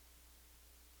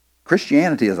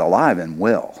 Christianity is alive and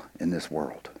well in this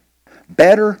world.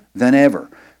 Better than ever.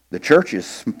 The church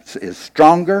is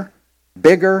stronger,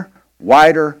 bigger,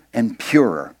 wider, and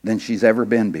purer than she's ever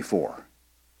been before.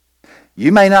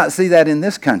 You may not see that in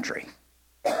this country,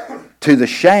 to the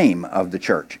shame of the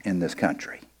church in this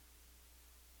country.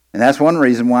 And that's one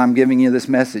reason why I'm giving you this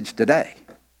message today.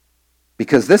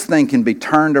 Because this thing can be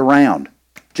turned around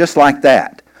just like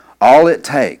that. All it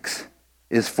takes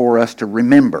is for us to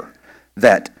remember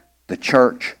that the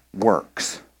church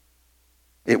works.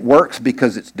 It works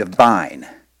because it's divine.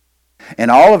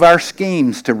 And all of our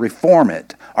schemes to reform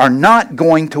it are not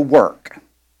going to work.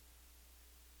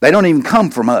 They don't even come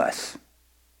from us.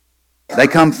 They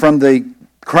come from the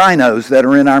crinos that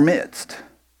are in our midst.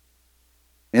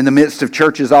 In the midst of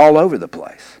churches all over the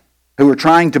place, who are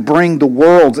trying to bring the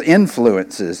world's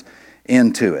influences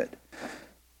into it.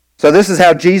 So this is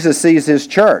how Jesus sees his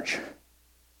church.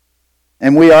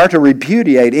 And we are to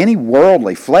repudiate any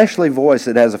worldly, fleshly voice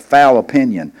that has a foul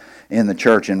opinion in the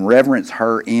church and reverence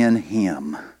her in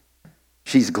him.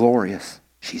 She's glorious.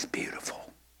 She's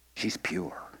beautiful. She's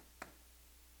pure.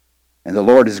 And the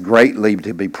Lord is greatly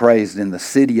to be praised in the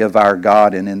city of our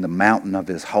God and in the mountain of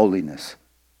his holiness.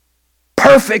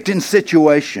 Perfect in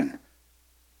situation.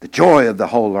 The joy of the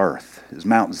whole earth is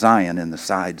Mount Zion in the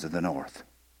sides of the north,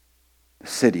 the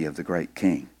city of the great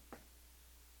King.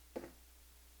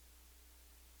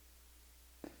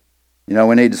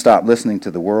 We need to stop listening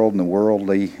to the world and the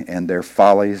worldly and their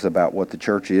follies about what the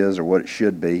church is or what it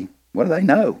should be. What do they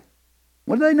know?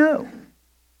 What do they know?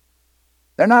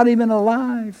 They're not even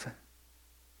alive.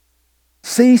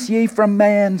 Cease ye from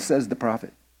man, says the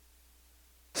prophet.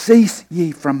 Cease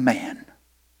ye from man,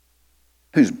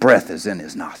 whose breath is in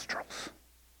his nostrils.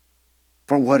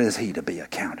 For what is he to be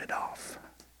accounted of?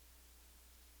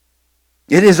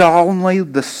 It is only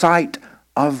the sight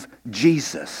of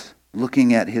Jesus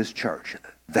looking at his church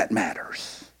that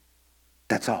matters.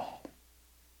 That's all.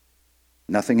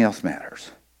 Nothing else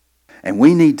matters. And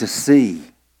we need to see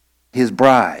his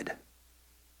bride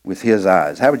with his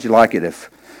eyes. How would you like it if,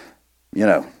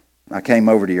 I came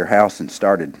over to your house and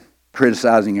started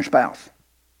criticizing your spouse?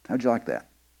 How'd you like that?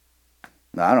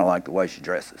 No, I don't like the way she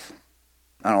dresses.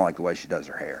 I don't like the way she does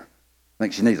her hair. I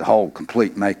think she needs a whole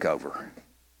complete makeover.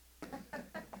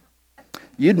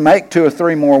 You'd make 2 or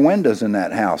 3 more windows in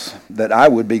that house that I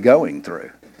would be going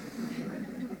through.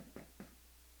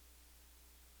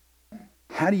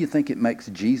 How do you think it makes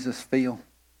Jesus feel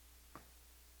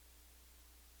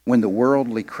when the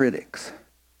worldly critics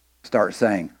start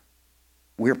saying,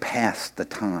 we're past the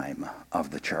time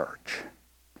of the church?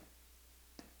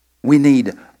 We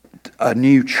need a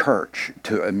new church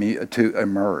to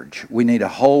emerge. We need a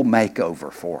whole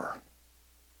makeover for her.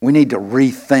 We need to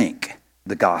rethink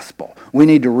the gospel. We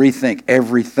need to rethink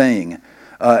everything,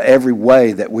 every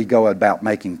way that we go about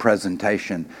making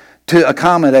presentation to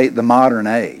accommodate the modern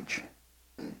age.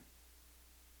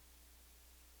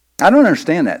 I don't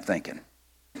understand that thinking.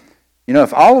 You know,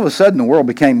 if all of a sudden the world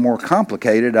became more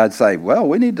complicated, I'd say, well,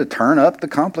 we need to turn up the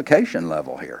complication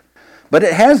level here. But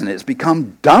it hasn't. It's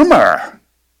become dumber.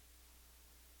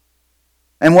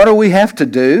 And what do we have to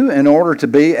do in order to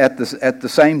be at the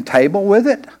same table with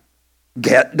it?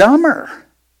 Get dumber.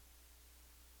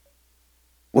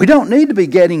 We don't need to be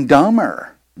getting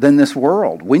dumber than this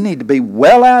world. We need to be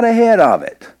well out ahead of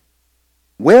it.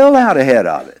 Well out ahead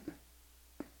of it.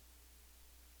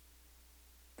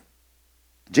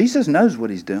 Jesus knows what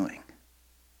he's doing.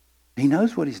 He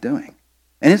knows what he's doing.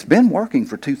 And it's been working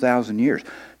for 2,000 years.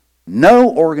 No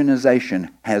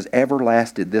organization has ever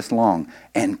lasted this long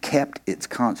and kept its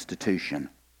constitution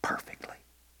perfectly.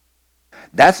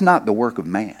 That's not the work of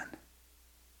man.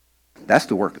 That's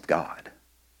the work of God.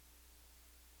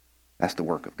 That's the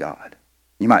work of God.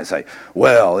 You might say,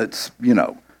 well, it's,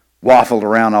 waffled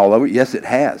around all over. Yes, it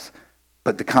has.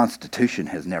 But the Constitution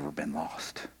has never been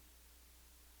lost.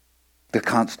 The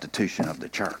Constitution of the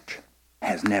church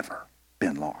has never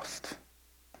been lost.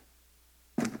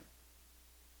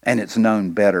 And it's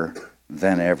known better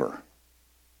than ever.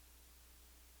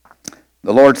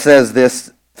 The Lord says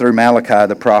this through Malachi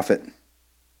the prophet.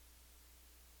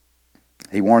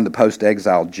 He warned the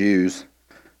post-exile Jews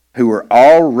who were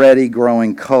already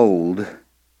growing cold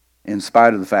in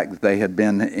spite of the fact that they had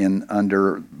been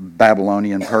under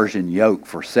Babylonian Persian yoke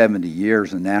for 70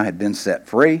 years and now had been set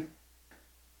free.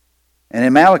 And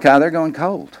in Malachi, they're going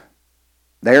cold.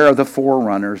 They are the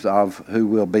forerunners of who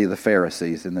will be the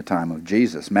Pharisees in the time of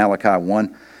Jesus. Malachi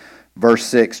 1, verse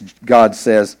 6, God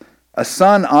says, a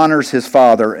son honors his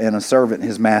father and a servant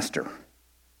his master.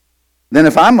 Then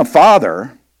if I'm a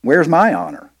father, where's my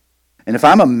honor? And if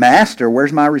I'm a master,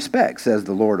 where's my respect, says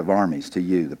the Lord of armies to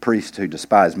you, the priests who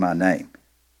despise my name.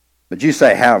 But you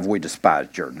say, how have we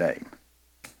despised your name?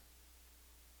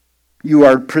 You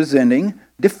are presenting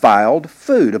defiled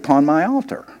food upon my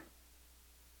altar.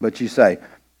 But you say,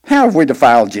 how have we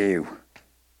defiled you?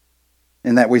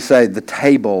 In that we say, the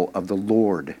table of the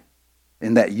Lord.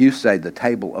 In that you say, the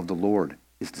table of the Lord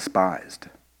is despised.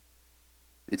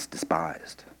 It's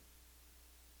despised.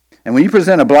 And when you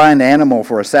present a blind animal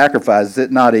for a sacrifice, is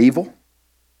it not evil?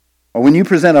 Or when you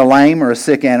present a lame or a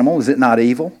sick animal, is it not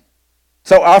evil?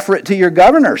 So offer it to your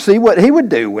governor. See what he would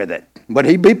do with it. Would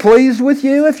he be pleased with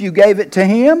you if you gave it to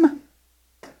him?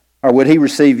 Or would he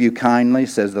receive you kindly,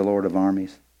 says the Lord of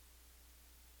armies?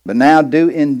 But now do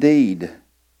indeed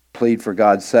plead for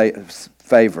God's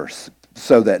favor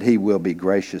so that he will be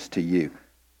gracious to you.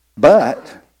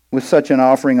 But with such an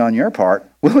offering on your part,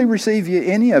 will he receive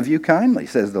any of you kindly,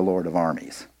 says the Lord of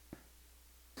armies?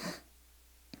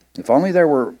 If only there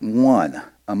were one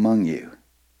among you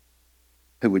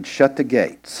who would shut the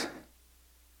gates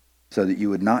so that you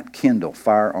would not kindle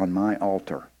fire on my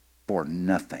altar for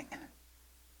nothing.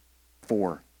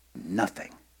 For nothing.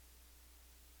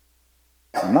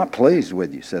 I'm not pleased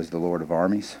with you, says the Lord of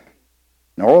armies.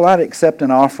 Nor will I accept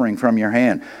an offering from your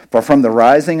hand. For from the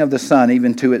rising of the sun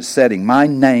even to its setting, my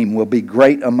name will be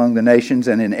great among the nations,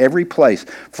 and in every place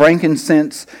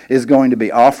frankincense is going to be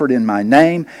offered in my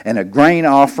name, and a grain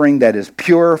offering that is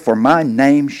pure, for my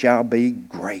name shall be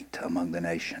great among the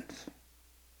nations,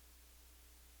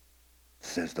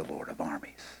 says the Lord of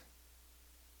armies.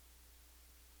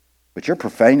 But you're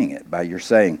profaning it by your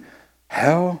saying,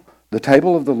 how the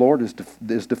table of the Lord is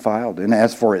defiled, and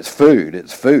as for its food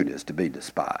is to be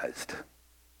despised.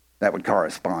 That would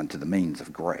correspond to the means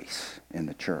of grace in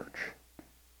the church.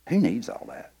 Who needs all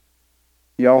that?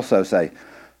 You also say,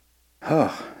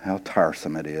 oh, how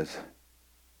tiresome it is.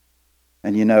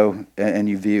 And and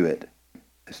you view it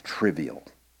as trivial.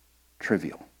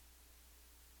 Trivial.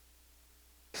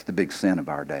 It's the big sin of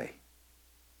our day.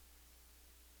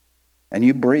 And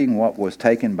you bring what was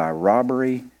taken by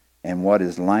robbery and what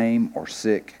is lame or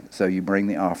sick, so you bring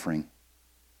the offering.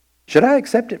 Should I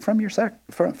accept it from your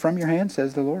hand,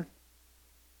 says the Lord?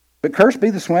 But cursed be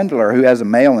the swindler who has a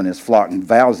male in his flock and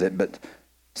vows it, but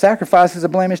Sacrifices a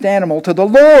blemished animal to the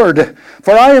Lord,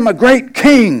 for I am a great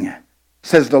king,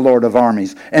 says the Lord of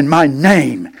armies, and my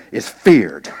name is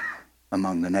feared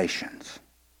among the nations.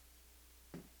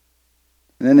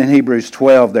 And then in Hebrews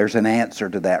 12, there's an answer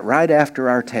to that right after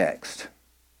our text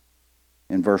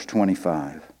in verse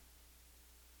 25.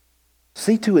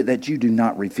 See to it that you do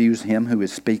not refuse him who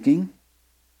is speaking.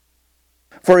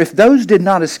 For if those did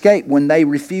not escape when they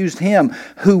refused him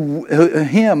who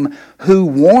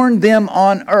warned them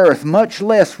on earth, much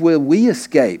less will we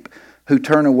escape who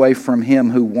turn away from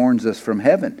him who warns us from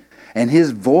heaven. And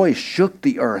his voice shook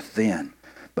the earth then.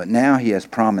 But now he has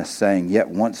promised, saying, Yet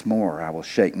once more I will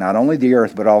shake not only the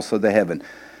earth, but also the heaven.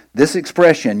 This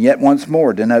expression, yet once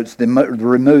more, denotes the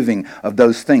removing of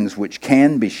those things which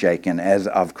can be shaken as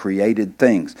of created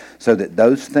things, so that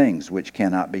those things which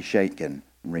cannot be shaken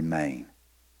remain.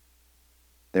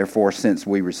 Therefore, since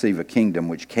we receive a kingdom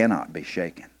which cannot be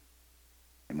shaken,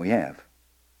 and we have,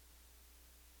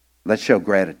 let's show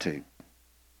gratitude,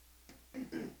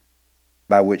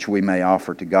 by which we may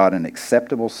offer to God an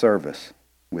acceptable service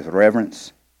with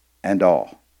reverence and awe,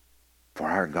 for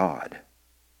our God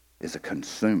is a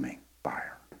consuming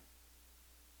fire.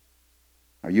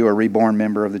 Are you a reborn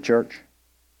member of the church?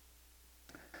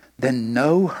 Then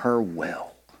know her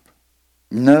well.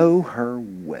 Know her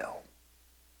well.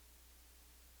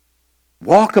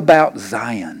 Walk about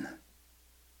Zion.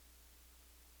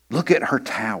 Look at her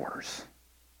towers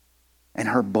and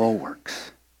her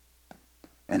bulwarks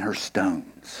and her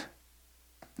stones.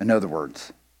 In other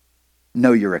words,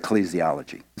 know your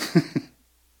ecclesiology.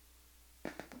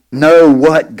 Know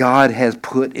what God has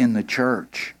put in the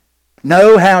church.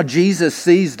 Know how Jesus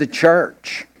sees the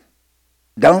church.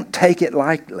 Don't take it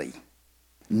lightly.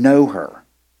 Know her.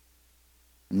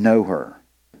 Know her,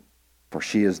 for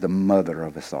she is the mother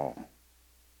of us all.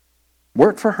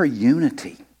 Work for her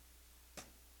unity.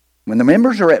 When the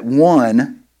members are at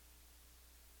one,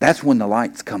 that's when the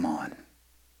lights come on.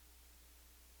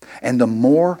 And the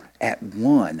more at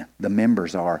one the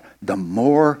members are, the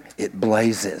more it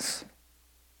blazes.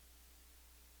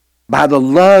 By the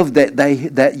love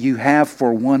that you have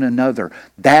for one another,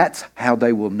 that's how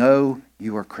they will know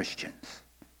you are Christians.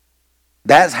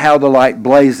 That's how the light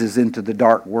blazes into the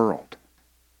dark world.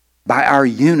 By our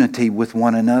unity with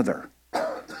one another.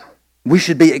 We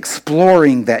should be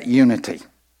exploring that unity.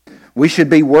 We should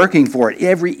be working for it.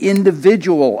 Every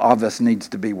individual of us needs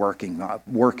to be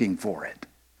working for it.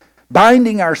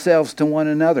 Binding ourselves to one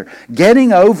another.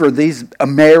 Getting over these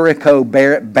barriers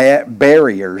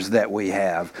that we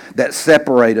have that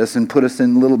separate us and put us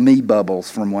in little me bubbles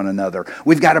from one another.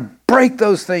 We've got to break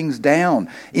those things down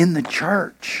in the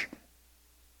church.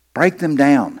 Break them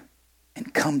down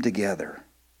and come together.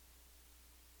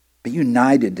 Be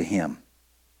united to him.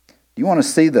 Do you want to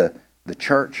see the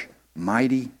church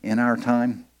mighty in our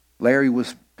time? Larry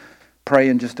was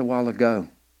praying just a while ago.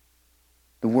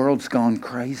 The world's gone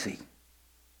crazy.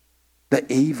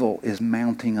 The evil is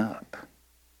mounting up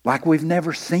like we've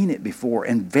never seen it before,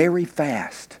 and very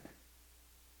fast.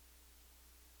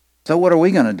 So what are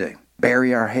we going to do?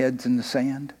 Bury our heads in the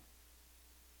sand?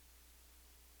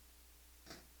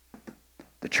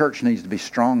 The church needs to be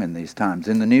strong in these times.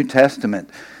 In the New Testament,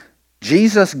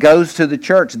 Jesus goes to the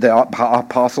church. The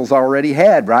apostles already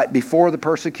had, right before the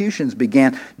persecutions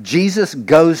began. Jesus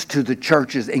goes to the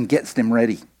churches and gets them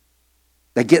ready.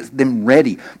 They get them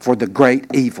ready for the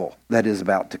great evil that is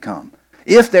about to come.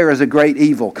 If there is a great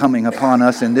evil coming upon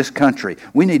us in this country,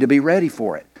 we need to be ready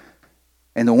for it.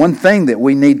 And the one thing that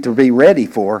we need to be ready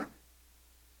for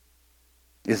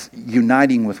is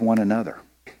uniting with one another.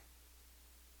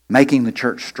 Making the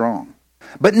church strong.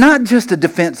 But not just a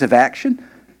defensive action.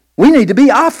 We need to be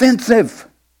offensive.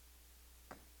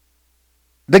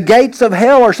 The gates of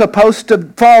hell are supposed to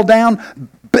fall down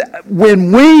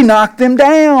when we knock them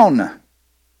down.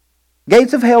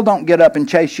 Gates of hell don't get up and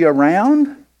chase you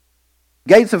around.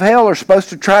 Gates of hell are supposed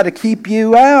to try to keep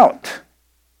you out.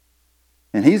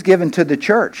 And he's given to the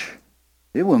church.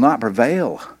 It will not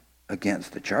prevail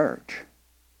against the church.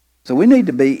 So we need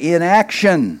to be in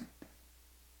action.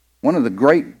 One of the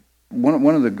great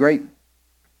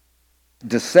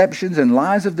deceptions and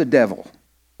lies of the devil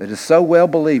that is so well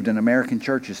believed in American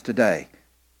churches today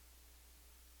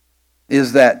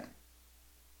is that,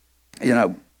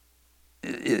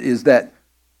 is that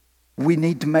we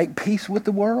need to make peace with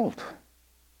the world.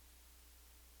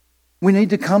 We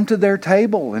need to come to their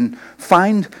table and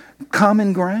find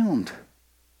common ground.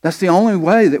 That's the only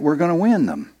way that we're going to win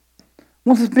them.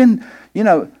 Well,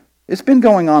 it's been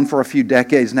going on for a few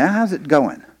decades now. How's it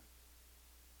going?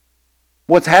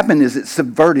 What's happened is it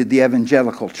subverted the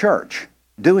evangelical church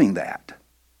doing that.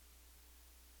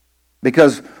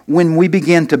 Because when we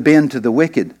begin to bend to the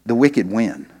wicked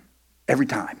win. Every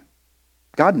time.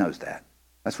 God knows that.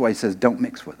 That's why he says, don't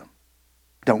mix with them.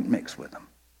 Don't mix with them.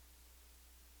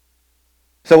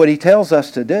 So what he tells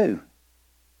us to do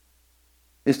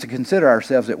is to consider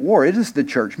ourselves at war. It is the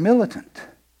church militant.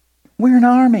 We're an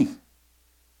army.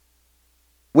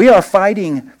 We are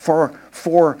fighting for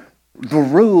the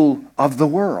rule of the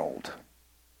world.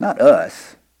 Not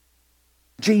us.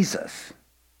 Jesus.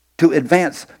 To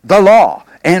advance the law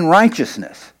and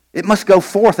righteousness. It must go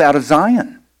forth out of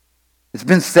Zion. It's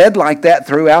been said like that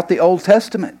throughout the Old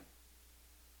Testament.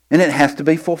 And it has to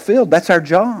be fulfilled. That's our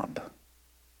job.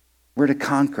 We're to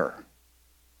conquer.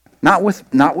 Not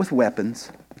with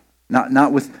weapons.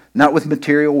 Not with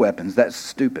material weapons. That's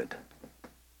stupid.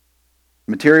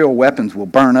 Material weapons will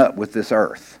burn up with this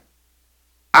earth.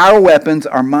 Our weapons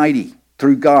are mighty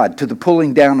through God to the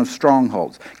pulling down of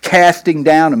strongholds, casting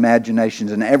down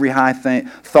imaginations and every high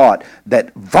thought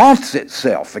that vaunts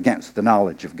itself against the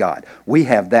knowledge of God. We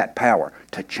have that power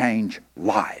to change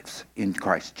lives in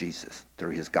Christ Jesus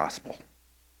through his gospel.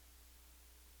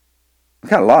 We've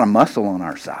got a lot of muscle on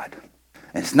our side,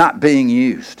 and it's not being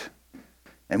used.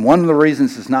 And one of the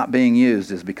reasons it's not being used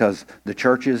is because the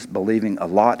church is believing a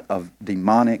lot of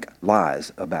demonic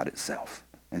lies about itself.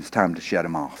 And it's time to shut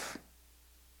them off.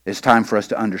 It's time for us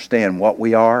to understand what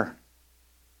we are,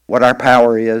 what our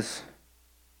power is,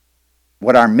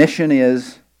 what our mission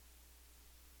is,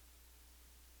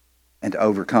 and to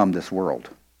overcome this world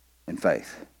in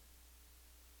faith.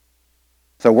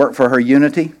 So work for her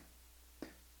unity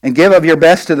and give of your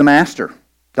best to the master.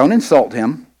 Don't insult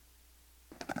him.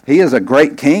 He is a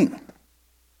great king.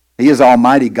 He is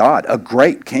Almighty God, a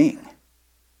great king.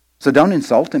 So don't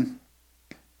insult him.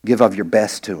 Give of your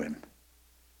best to him.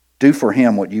 Do for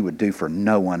him what you would do for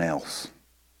no one else.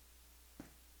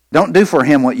 Don't do for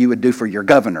him what you would do for your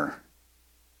governor.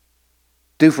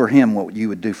 Do for him what you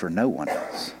would do for no one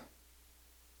else.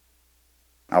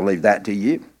 I'll leave that to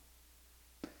you.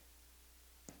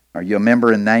 Are you a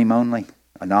member in name only?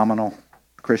 A nominal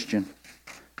Christian?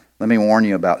 Let me warn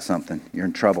you about something. You're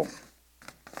in trouble.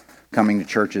 Coming to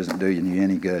church isn't doing you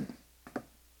any good.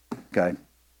 Okay?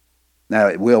 Now,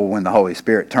 it will when the Holy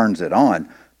Spirit turns it on,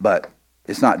 but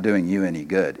it's not doing you any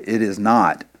good. It is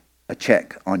not a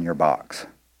check on your box.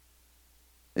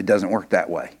 It doesn't work that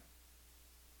way.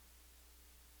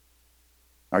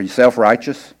 Are you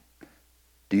self-righteous?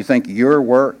 Do you think your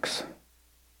works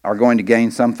are going to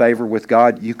gain some favor with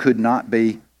God? You could not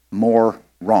be more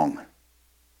wrong.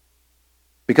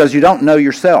 Because you don't know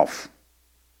yourself.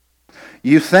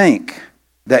 You think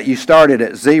that you started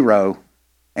at zero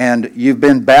and you've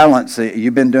been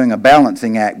doing a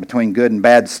balancing act between good and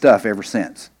bad stuff ever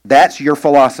since. That's your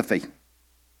philosophy.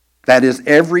 That is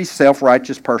every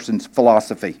self-righteous person's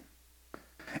philosophy.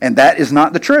 And that is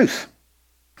not the truth.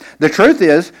 The truth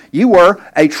is, you were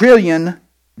 $1 trillion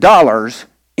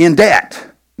in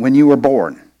debt when you were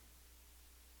born.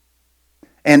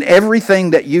 And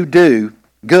everything that you do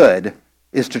good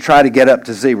is to try to get up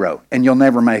to zero, and you'll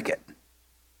never make it.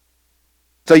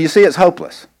 So you see, it's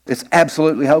hopeless. It's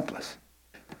absolutely hopeless.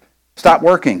 Stop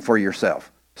working for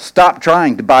yourself. Stop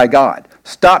trying to buy God.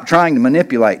 Stop trying to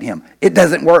manipulate him. It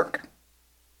doesn't work.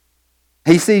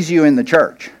 He sees you in the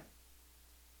church.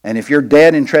 And if you're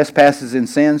dead in trespasses and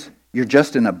sins, you're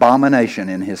just an abomination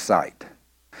in his sight.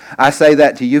 I say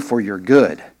that to you for your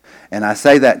good. And I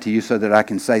say that to you so that I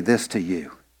can say this to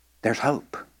you. There's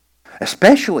hope.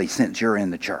 Especially since you're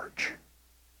in the church.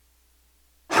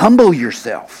 Humble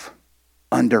yourself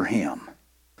under him.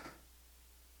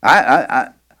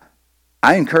 I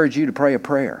encourage you to pray a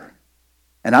prayer.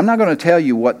 And I'm not going to tell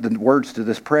you what the words to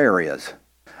this prayer is.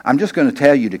 I'm just going to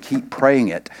tell you to keep praying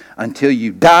it until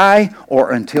you die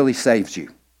or until he saves you.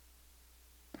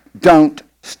 Don't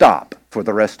stop for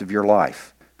the rest of your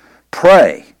life.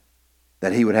 Pray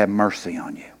that he would have mercy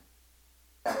on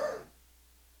you.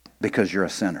 Because you're a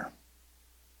sinner.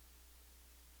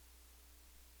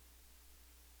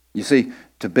 You see,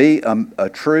 to be a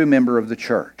true member of the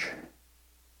church,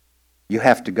 you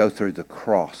have to go through the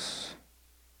cross.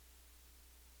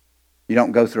 You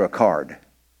don't go through a card.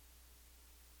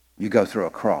 You go through a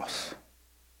cross.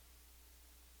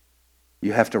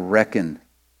 You have to reckon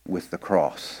with the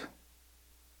cross.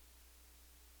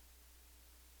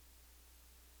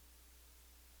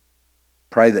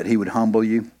 Pray that he would humble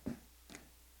you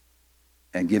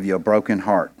and give you a broken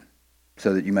heart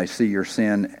so that you may see your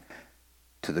sin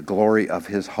to the glory of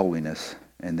his holiness,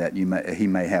 and that he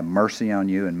may have mercy on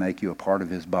you and make you a part of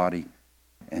his body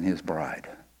and his bride.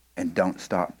 And don't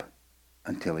stop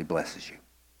until he blesses you.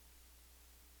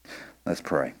 Let's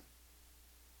pray.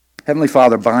 Heavenly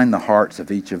Father, bind the hearts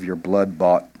of each of your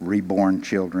blood-bought, reborn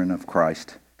children of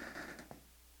Christ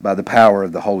by the power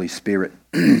of the Holy Spirit.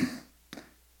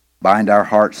 Bind our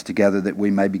hearts together that we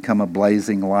may become a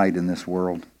blazing light in this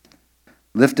world.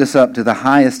 Lift us up to the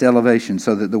highest elevation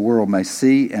so that the world may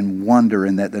see and wonder,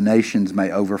 and that the nations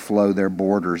may overflow their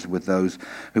borders with those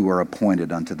who are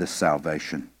appointed unto this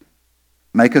salvation.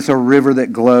 Make us a river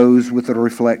that glows with the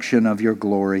reflection of your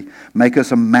glory. Make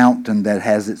us a mountain that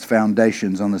has its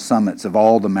foundations on the summits of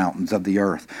all the mountains of the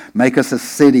earth. Make us a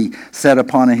city set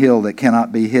upon a hill that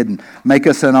cannot be hidden. Make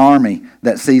us an army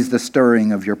that sees the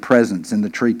stirring of your presence in the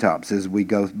treetops as we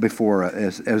go before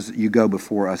as you go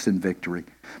before us in victory.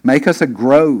 Make us a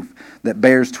grove that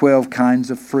bears 12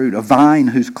 kinds of fruit, a vine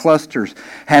whose clusters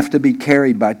have to be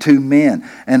carried by 2 men,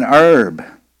 an herb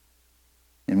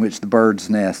in which the birds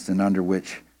nest and under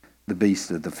which the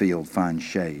beasts of the field find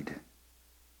shade,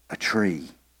 a tree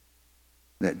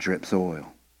that drips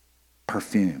oil,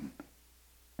 perfume,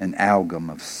 an algum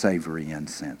of savory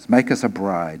incense. Make us a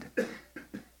bride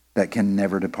that can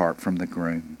never depart from the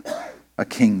groom, a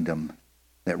kingdom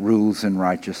that rules in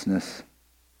righteousness,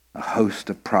 a host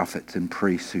of prophets and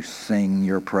priests who sing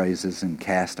your praises and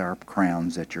cast our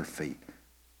crowns at your feet.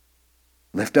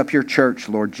 Lift up your church,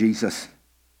 Lord Jesus,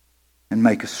 and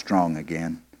make us strong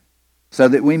again, so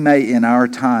that we may in our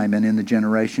time and in the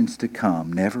generations to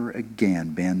come never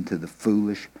again bend to the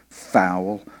foolish,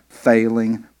 foul,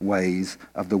 failing ways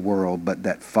of the world, but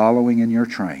that following in your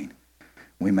train,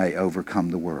 we may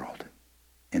overcome the world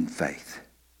in faith.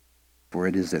 For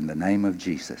it is in the name of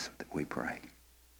Jesus that we pray.